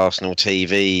see the Arsenal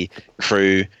TV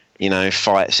crew,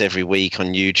 fights every week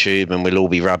on YouTube, and we'll all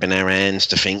be rubbing our hands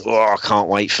to think, I can't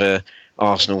wait for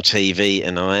Arsenal TV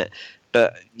tonight.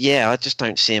 But yeah, I just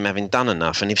don't see him having done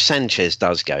enough. And if Sanchez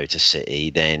does go to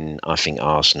City, then I think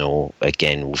Arsenal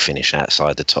again will finish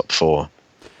outside the top 4.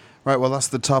 Right, well, that's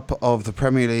the top of the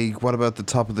Premier League. What about the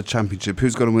top of the Championship?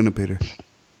 Who's going to win it, Peter?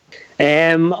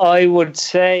 I would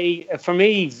say, for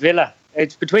me, Villa.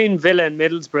 It's between Villa and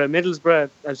Middlesbrough. Middlesbrough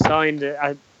have signed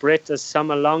a Brit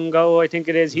Samalongo, I think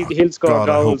it is. He'll score goals.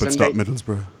 I hope it's not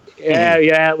Middlesbrough.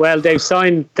 Yeah. Well, they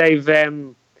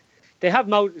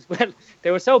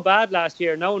were so bad last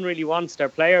year. No one really wants their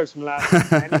players from last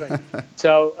year anyway.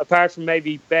 So apart from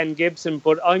maybe Ben Gibson,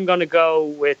 but I'm going to go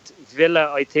with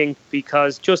Villa, I think,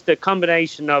 because just the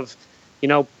combination of,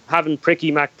 having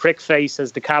Pricky Mac Prickface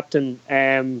as the captain.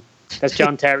 That's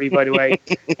John Terry, by the way.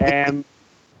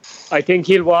 I think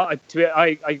he'll walk.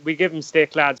 We give him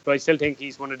stick, lads, but I still think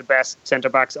he's one of the best centre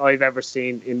backs I've ever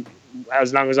seen in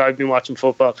as long as I've been watching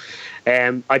football.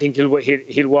 I think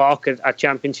he'll walk at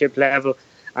Championship level,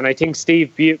 and I think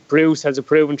Steve Bruce has a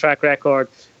proven track record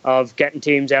of getting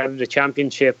teams out of the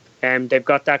Championship. They've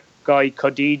got that guy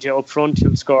Khadija up front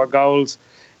who'll score goals.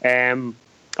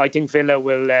 I think Villa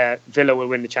will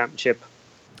win the Championship.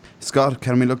 Scott,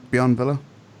 can we look beyond Villa?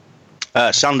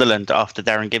 Sunderland, after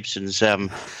Darren Gibson's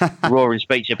roaring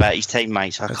speech about his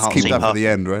teammates. Let's keep that for the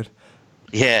end, right?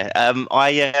 Yeah,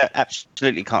 I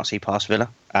absolutely can't see past Villa.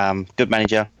 Good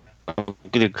manager.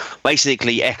 Good,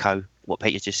 basically echo what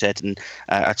Peter just said, and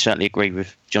I certainly agree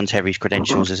with John Terry's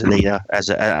credentials as a leader, as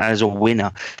a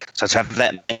winner. So to have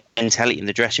that mentality in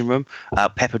the dressing room,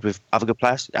 peppered with other good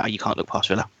players, you can't look past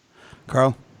Villa.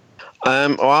 Carl?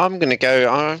 I'm going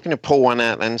to pull one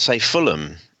out and say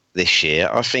Fulham. This year,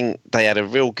 I think they had a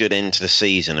real good end to the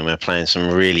season and were playing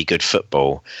some really good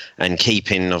football, and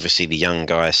keeping obviously the young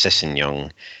guy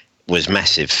Sessegnon was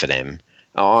massive for them.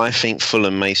 I think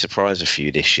Fulham may surprise a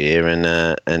few this year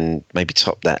and maybe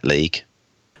top that league.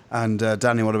 And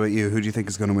Danny, what about you? Who do you think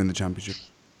is going to win the Championship?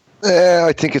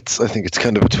 I think it's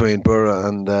kind of between Borough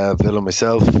and Villa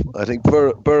myself. I think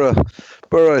Borough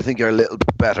I think are a little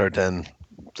bit better than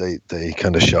they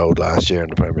kind of showed last year in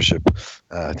the Premiership.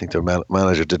 I think their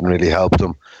manager didn't really help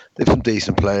them. They've some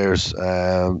decent players.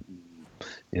 They're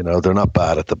not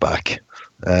bad at the back.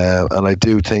 And I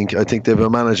think they have a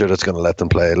manager that's going to let them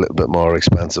play a little bit more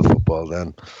expensive football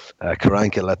than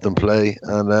Karanka let them play.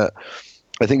 And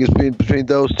I think it's been between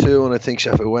those two, and I think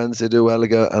Sheffield Wednesday do well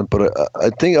again. But I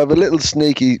think I have a little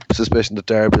sneaky suspicion that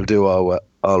Derby will do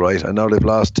all right. I know they've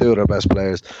lost 2 of their best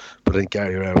players, but I think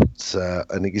Gary Rowett's, I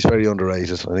think he's very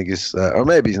underrated. I think he's, or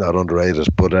maybe he's not underrated,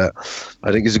 but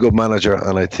I think he's a good manager,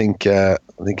 and I think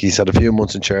he's had a few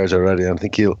months in charge already, and I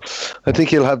think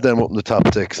he'll have them up in the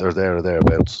top 6 or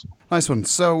thereabouts. Nice one.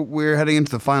 So we're heading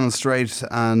into the final straight,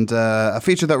 and a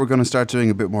feature that we're going to start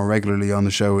doing a bit more regularly on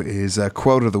the show is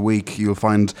Quote of the Week. You'll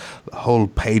find whole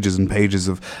pages and pages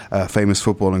of famous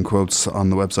footballing quotes on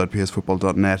the website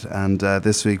psfootball.net, and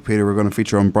this week, Peter, we're going to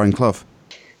feature on Brian Clough.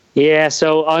 Yeah,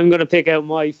 so I'm going to pick out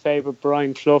my favourite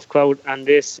Brian Clough quote, and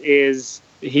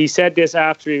he said this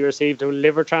after he received a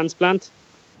liver transplant.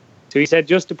 So he said,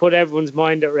 just to put everyone's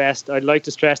mind at rest, I'd like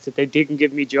to stress that they didn't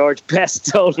give me George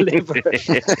Best's old liver.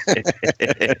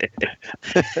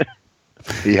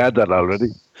 He had that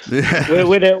already.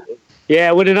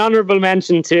 With an honourable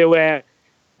mention to,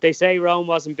 they say Rome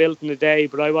wasn't built in a day,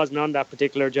 but I wasn't on that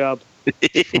particular job.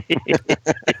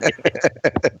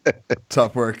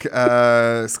 Top work.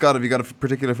 Scott, have you got a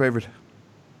particular favourite?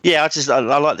 Yeah, I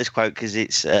like this quote because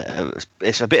it's a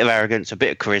bit of arrogance, a bit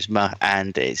of charisma,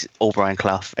 and it's all Brian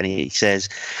Clough. And he says,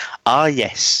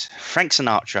 yes, Frank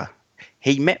Sinatra.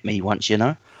 He met me once, you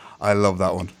know. I love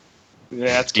that one. Yeah,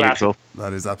 that's classic.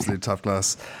 That is absolute top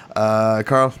class.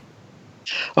 Carl?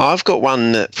 I've got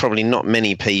one that probably not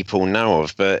many people know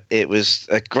of, but it was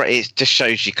a great. It just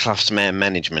shows you Clough's man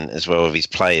management as well of his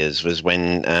players. Was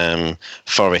when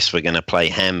Forest were going to play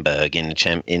Hamburg in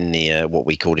the what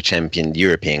we call the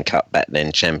European Cup back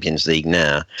then, Champions League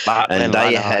now, and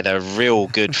they had a real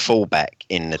good fullback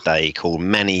in the day called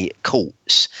Manny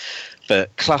Courts.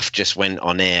 But Clough just went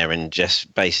on air and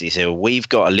just basically said, "We've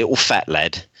got a little fat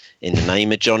lad in the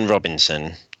name of John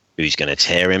Robinson who's going to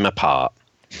tear him apart."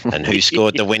 And who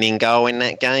scored the winning goal in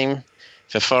that game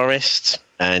for Forest?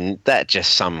 And that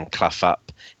just summed Clough up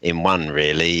in one,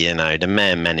 really. You know, the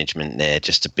man management there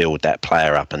just to build that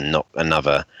player up and not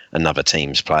another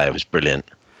team's player was brilliant.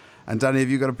 And Danny, have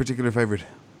you got a particular favourite?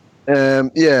 On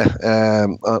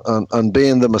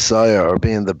being the Messiah or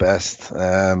being the best,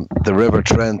 the River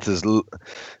Trent is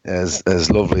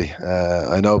lovely.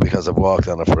 I know because I've walked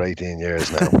on it for 18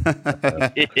 years now.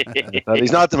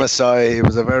 He's not the Messiah. He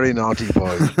was a very naughty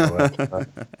boy.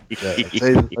 He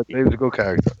was a good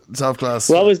character. Top class.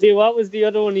 What was the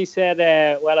other one he said?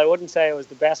 Well, I wouldn't say I was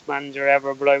the best manager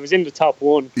ever, but I was in the top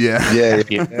one. Yeah.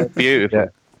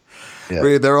 Beautiful. Yeah.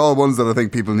 Really, they're all ones that I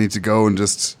think people need to go and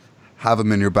just have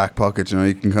them in your back pocket. You know,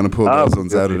 you can kind of pull those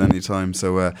ones out at any time.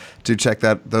 So do check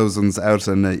those ones out,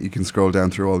 and you can scroll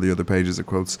down through all the other pages of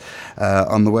quotes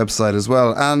on the website as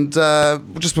well. And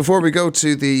just before we go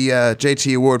to the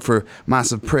JT Award for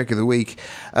Massive Prick of the Week,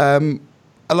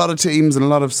 a lot of teams and a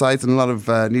lot of sites and a lot of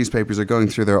newspapers are going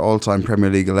through their all-time Premier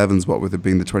League 11s, what with it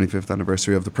being the 25th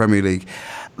anniversary of the Premier League.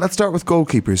 Let's start with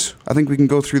goalkeepers. I think we can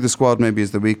go through the squad maybe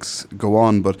as the weeks go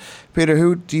on, but Peter,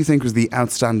 who do you think was the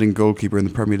outstanding goalkeeper in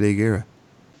the Premier League era?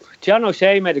 John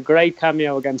O'Shea made a great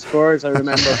cameo against Spurs, I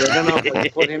remember, but I don't know if I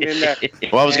put him in there.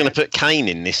 Well, I was going to put Kane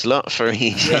in this lot for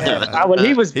his... Well,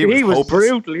 he was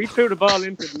brutal. He threw the ball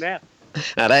into the net.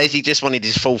 He just wanted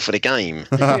his fall for the game.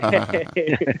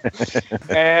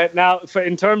 Now,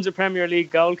 in terms of Premier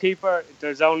League goalkeeper,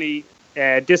 there's only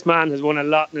this man has won a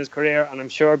lot in his career, and I'm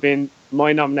sure being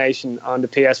my nomination on the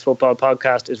PS Football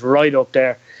podcast is right up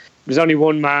there. There's only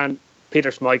one man,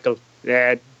 Peter Schmeichel,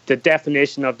 the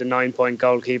definition of the 9-point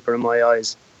goalkeeper in my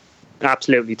eyes.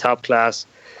 Absolutely top class.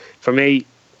 For me,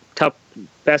 top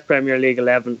best Premier League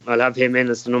 11. I'll have him in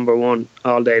as the number one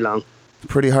all day long.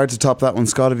 Pretty hard to top that one,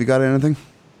 Scott. Have you got anything?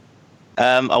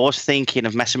 I was thinking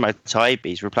of Massimo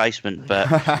Taibbi's replacement, but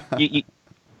you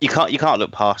can't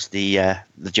look past the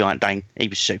giant Dane. He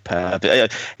was superb.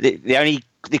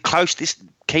 The closest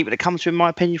keeper that comes to, in my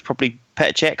opinion, is probably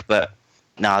Petr Cech, but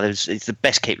no, it's the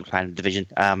best keeper playing in the division.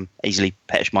 Easily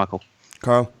Petr Schmeichel.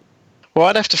 Carl? Well,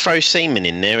 I'd have to throw Seaman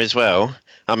in there as well.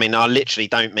 I mean, I literally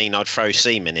don't mean I'd throw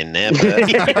Seaman in there,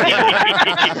 but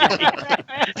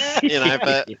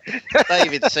but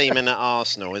David Seaman at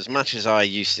Arsenal, as much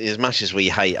as we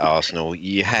hate Arsenal,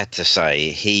 you had to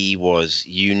say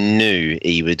you knew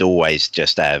he would always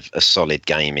just have a solid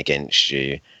game against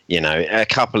you. You know, a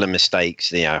couple of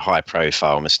mistakes, high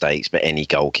profile mistakes, but any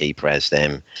goalkeeper has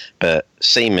them. But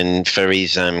Seaman, for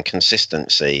his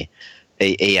consistency,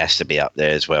 he has to be up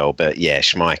there as well. But yeah,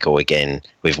 Schmeichel, again,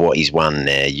 with what he's won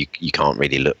there, you can't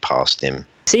really look past him.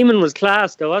 Seaman was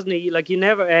class though, wasn't he? Like, he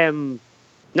never,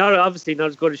 obviously not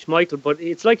as good as Schmeichel, but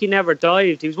it's like he never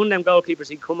dived. He was one of them goalkeepers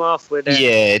he'd come off with just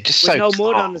with so no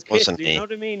mud on his kit. wasn't he? You know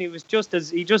what I mean? He was just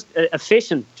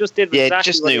efficient. Just did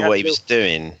exactly just what knew what he was do.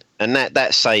 doing. And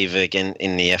that save again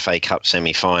in the FA Cup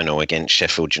semi-final against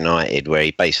Sheffield United, where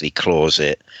he basically claws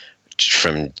it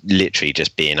from literally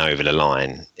just being over the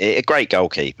line. A great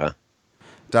goalkeeper.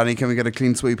 Danny, can we get a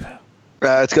clean sweep?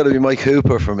 It's got to be Mike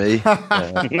Hooper for me.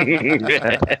 I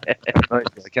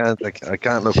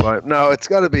can't look for him. No, it's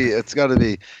got to be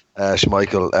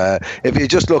Schmeichel. If you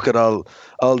just look at all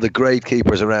the great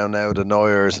keepers around now, the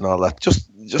Neuers and all that, just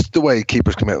the way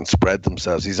keepers come out and spread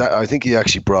themselves. I think he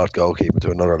actually brought goalkeeping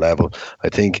to another level. I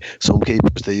think some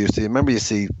keepers they used to. Remember, you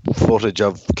see footage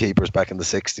of keepers back in the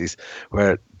 60s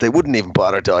where they wouldn't even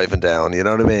bother diving down. You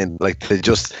know what I mean? Like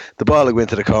the ball would go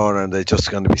into the corner and they just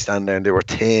going to be standing there and they were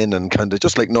thin and kind of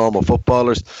just like normal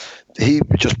footballers. He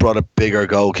just brought a bigger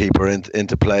goalkeeper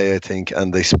into play, I think,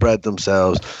 and they spread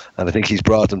themselves, and I think he's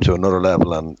brought them to another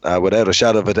level. And without a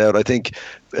shadow of a doubt, I think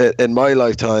in my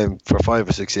lifetime, for 5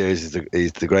 or 6 years,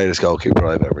 he's the greatest goalkeeper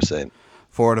I've ever seen.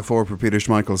 4 out of 4 for Peter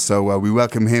Schmeichel. So we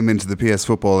welcome him into the PS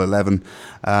Football 11.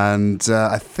 And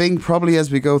I think probably as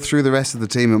we go through the rest of the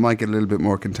team, it might get a little bit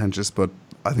more contentious, but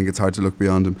I think it's hard to look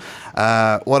beyond him.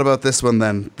 What about this one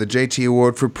then? The JT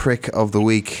Award for Prick of the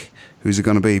Week. Who's it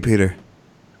going to be, Peter?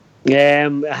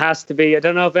 It has to be. I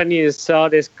don't know if any of you saw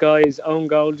this guy's own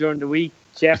goal during the week.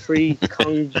 Jeffrey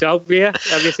Kondogbia.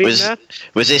 Have you seen that?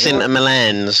 Was this Inter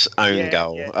Milan's own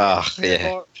goal? Yeah. Oh,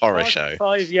 yeah. Horror show.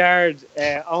 5-yard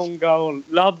own goal.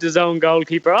 Lobbed his own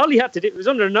goalkeeper. All he had to do, was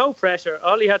under no pressure.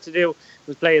 All he had to do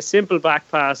was play a simple back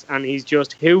pass, and he's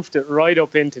just hoofed it right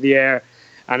up into the air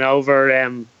and over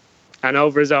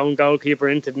his own goalkeeper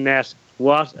into the net.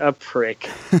 What a prick.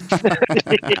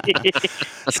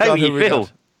 How do you feel?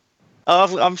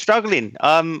 I'm struggling.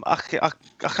 I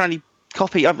can only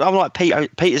copy. I'm like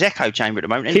Peter's echo chamber at the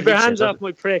moment. Keep your hands off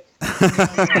my prick.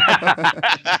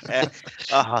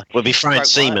 We'll be throwing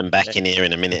Seaman back in here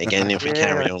in a minute again if we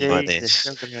carry on like this.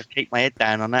 I'm going to keep my head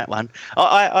down on that one.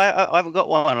 I haven't got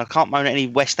one. I can't moan at any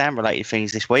West Ham related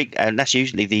things this week, and that's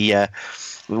usually the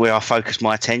where I focus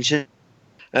my attention.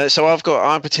 So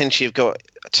I potentially have got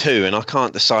two, and I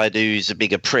can't decide who's a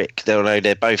bigger prick, although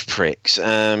they're both pricks.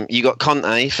 You got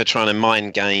Conte for trying to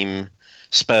mind game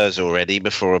Spurs already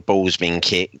before a ball's been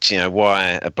kicked. You know,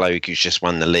 why a bloke who's just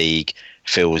won the league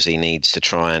feels he needs to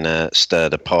try and stir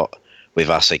the pot with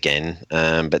us again.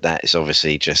 But that is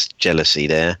obviously just jealousy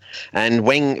there. And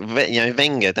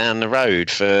Wenger down the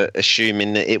road for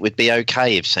assuming that it would be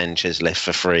okay if Sanchez left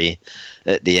for free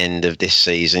at the end of this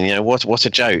season. You know, what a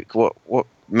joke. What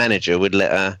manager would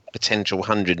let a potential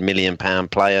 £100 million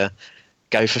player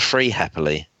go for free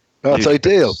happily? Oh, it's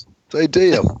ideal. It's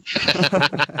ideal.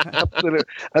 Absolutely.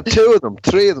 And 2 of them,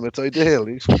 3 of them, it's ideal.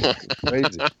 He's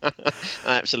crazy.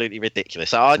 Absolutely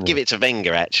ridiculous. So I'd give it to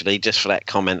Wenger, actually, just for that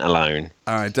comment alone.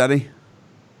 All right, Danny?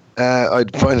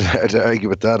 I'd find it hard to argue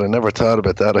with that. I never thought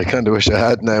about that. I kind of wish I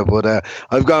had now. But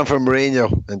I've gone for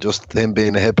Mourinho and just him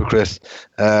being a hypocrite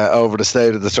over the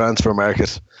state of the transfer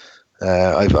market.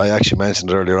 I actually mentioned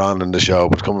it earlier on in the show,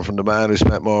 but coming from the man who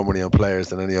spent more money on players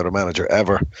than any other manager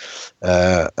ever,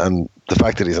 and the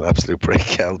fact that he's an absolute prick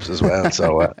helps as well.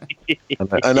 So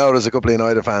I know there's a couple of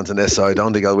United fans on this, so I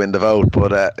don't think I'll win the vote.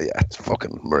 But yeah, it's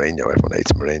fucking Mourinho. Everyone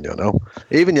hates Mourinho, no?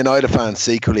 Even United fans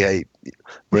secretly hate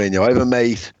Mourinho. I have a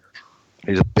mate.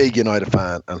 He's a big United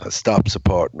fan and has stopped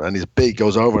supporting him. And he's big,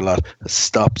 goes over a lot, has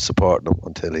stopped supporting him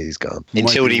until he's gone.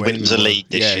 Until he wins the league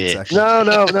this year. Exactly.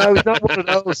 No, he's not one of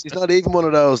those. He's not even one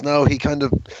of those. No, he kind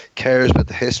of cares about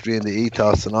the history and the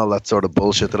ethos and all that sort of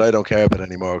bullshit that I don't care about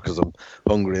anymore because I'm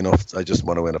hungry enough. I just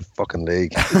want to win a fucking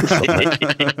league.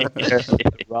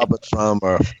 Robert from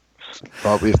or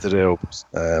what we have to do.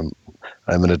 I'm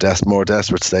in a more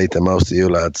desperate state than most of you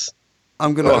lads.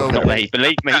 I'm going to go. Not me.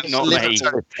 Believe me, not me.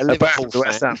 Sorry.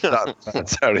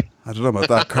 I don't know about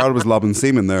that. Carl was lobbing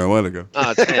Seaman there a while ago.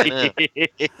 Oh, damn.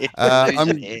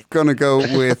 I'm going to go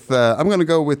with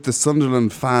the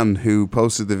Sunderland fan who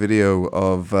posted the video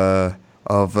of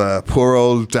poor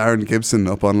old Darren Gibson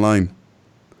up online.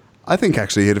 I think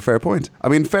actually he had a fair point. I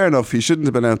mean, fair enough. He shouldn't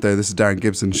have been out there. This is Darren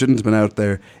Gibson. Shouldn't have been out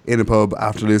there in a pub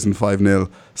after losing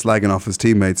 5-0, slagging off his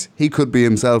teammates. He could be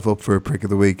himself up for a prick of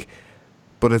the week.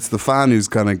 But it's the fan who's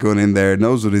kind of going in there,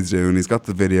 knows what he's doing. He's got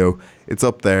the video. It's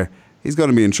up there. He's going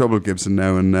to be in trouble, Gibson,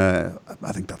 now. And I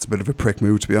think that's a bit of a prick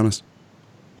move, to be honest.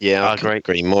 Yeah, I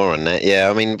agree more on that. Yeah,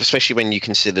 I mean, especially when you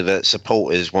consider that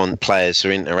supporters want players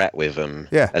to interact with them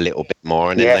a little bit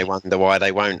more. And then they wonder why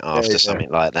they won't after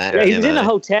something like that. Yeah, he was in a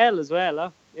hotel as well.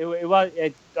 Huh? It was.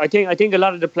 I think a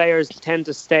lot of the players tend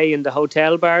to stay in the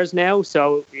hotel bars now.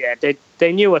 So, yeah,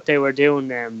 they knew what they were doing,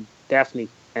 definitely.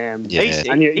 And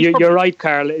you're right,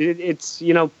 Carl. It's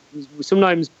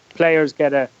sometimes players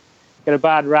get a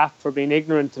bad rap for being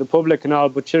ignorant to the public and all,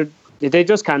 but they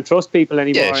just can't trust people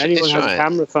anymore. Yeah, anyone has a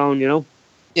camera phone,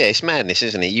 Yeah, it's madness,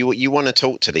 isn't it? You want to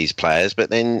talk to these players, but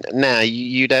then now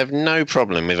you'd have no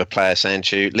problem with a player saying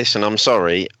to you, listen, I'm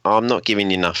sorry, I'm not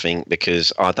giving you nothing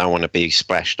because I don't want to be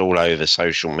splashed all over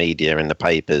social media and the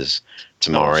papers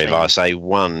tomorrow if I say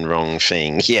one wrong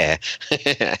thing. Yeah.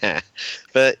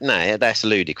 But no, that's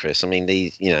ludicrous. I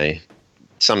mean,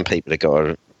 some people have got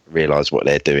to realise what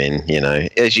they're doing,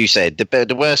 As you said,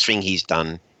 the worst thing he's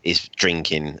done is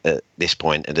drinking at this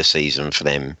point of the season for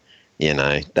them.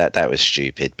 That was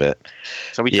stupid, but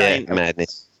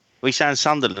madness. We sound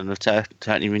Sunderland are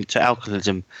turning into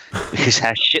alcoholism because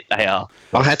how shit they are.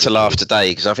 I had to laugh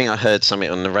today because I think I heard something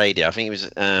on the radio. I think it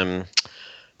was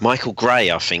Michael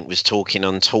Gray, I think, was talking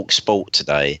on Talk Sport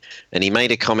today, and he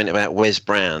made a comment about Wes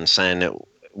Brown, saying that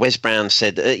Wes Brown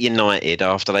said that at United,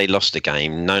 after they lost the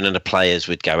game, none of the players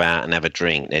would go out and have a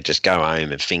drink. They'd just go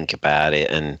home and think about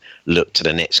it and look to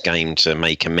the next game to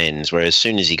make amends. Whereas as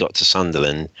soon as he got to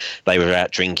Sunderland, they were out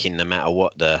drinking no matter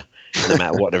what the no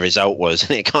matter what the result was.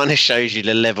 And it kind of shows you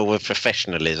the level of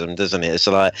professionalism, doesn't it? It's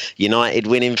like United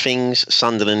winning things,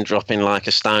 Sunderland dropping like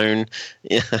a stone.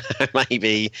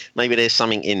 Maybe there's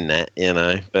something in that,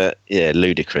 But yeah,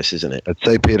 ludicrous, isn't it? I'd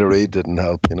say Peter Reid didn't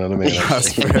help, you know what I mean?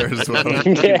 That's fair as well.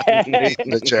 Leading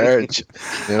the charge,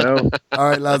 All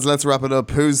right, lads, let's wrap it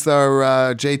up. Who's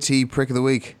our JT prick of the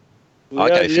week? I'll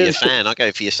go for your fan. I'll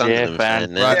go for your Sunderland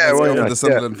fan. Right, Yeah, let's why go for not? the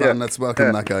Sunderland fan. Let's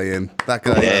welcome that guy in. That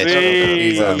guy,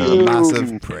 he's a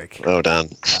massive prick. Well done.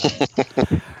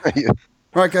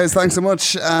 Right, guys, thanks so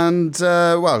much. And,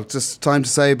 just time to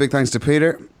say a big thanks to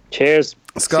Peter. Cheers.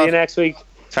 Scott. See you next week.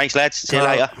 Thanks, lads. See you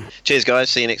later. Cheers, guys.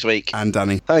 See you next week. And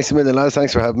Danny. Thanks a million, lads.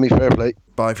 Thanks for having me. Fair play.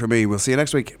 Bye for me. We'll see you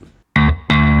next week.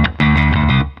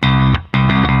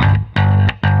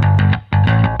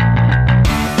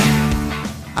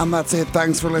 And that's it.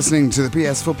 Thanks for listening to the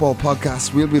PS Football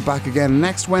Podcast. We'll be back again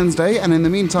next Wednesday. And in the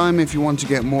meantime, if you want to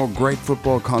get more great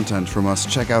football content from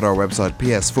us, check out our website,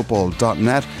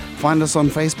 psfootball.net. Find us on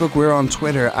Facebook. We're on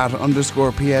Twitter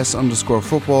 @_PS_football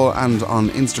and on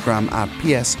Instagram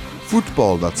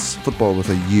 @PSFootball. That's football with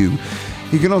a U.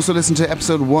 You can also listen to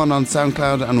episode 1 on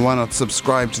SoundCloud, and why not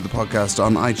subscribe to the podcast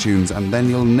on iTunes, and then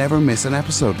you'll never miss an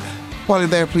episode. While you're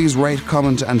there, please rate,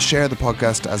 comment and share the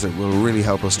podcast, as it will really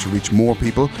help us to reach more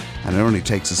people, and it only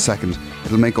takes a second.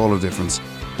 It'll make all the difference.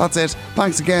 That's it.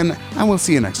 Thanks again, and we'll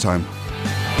see you next time.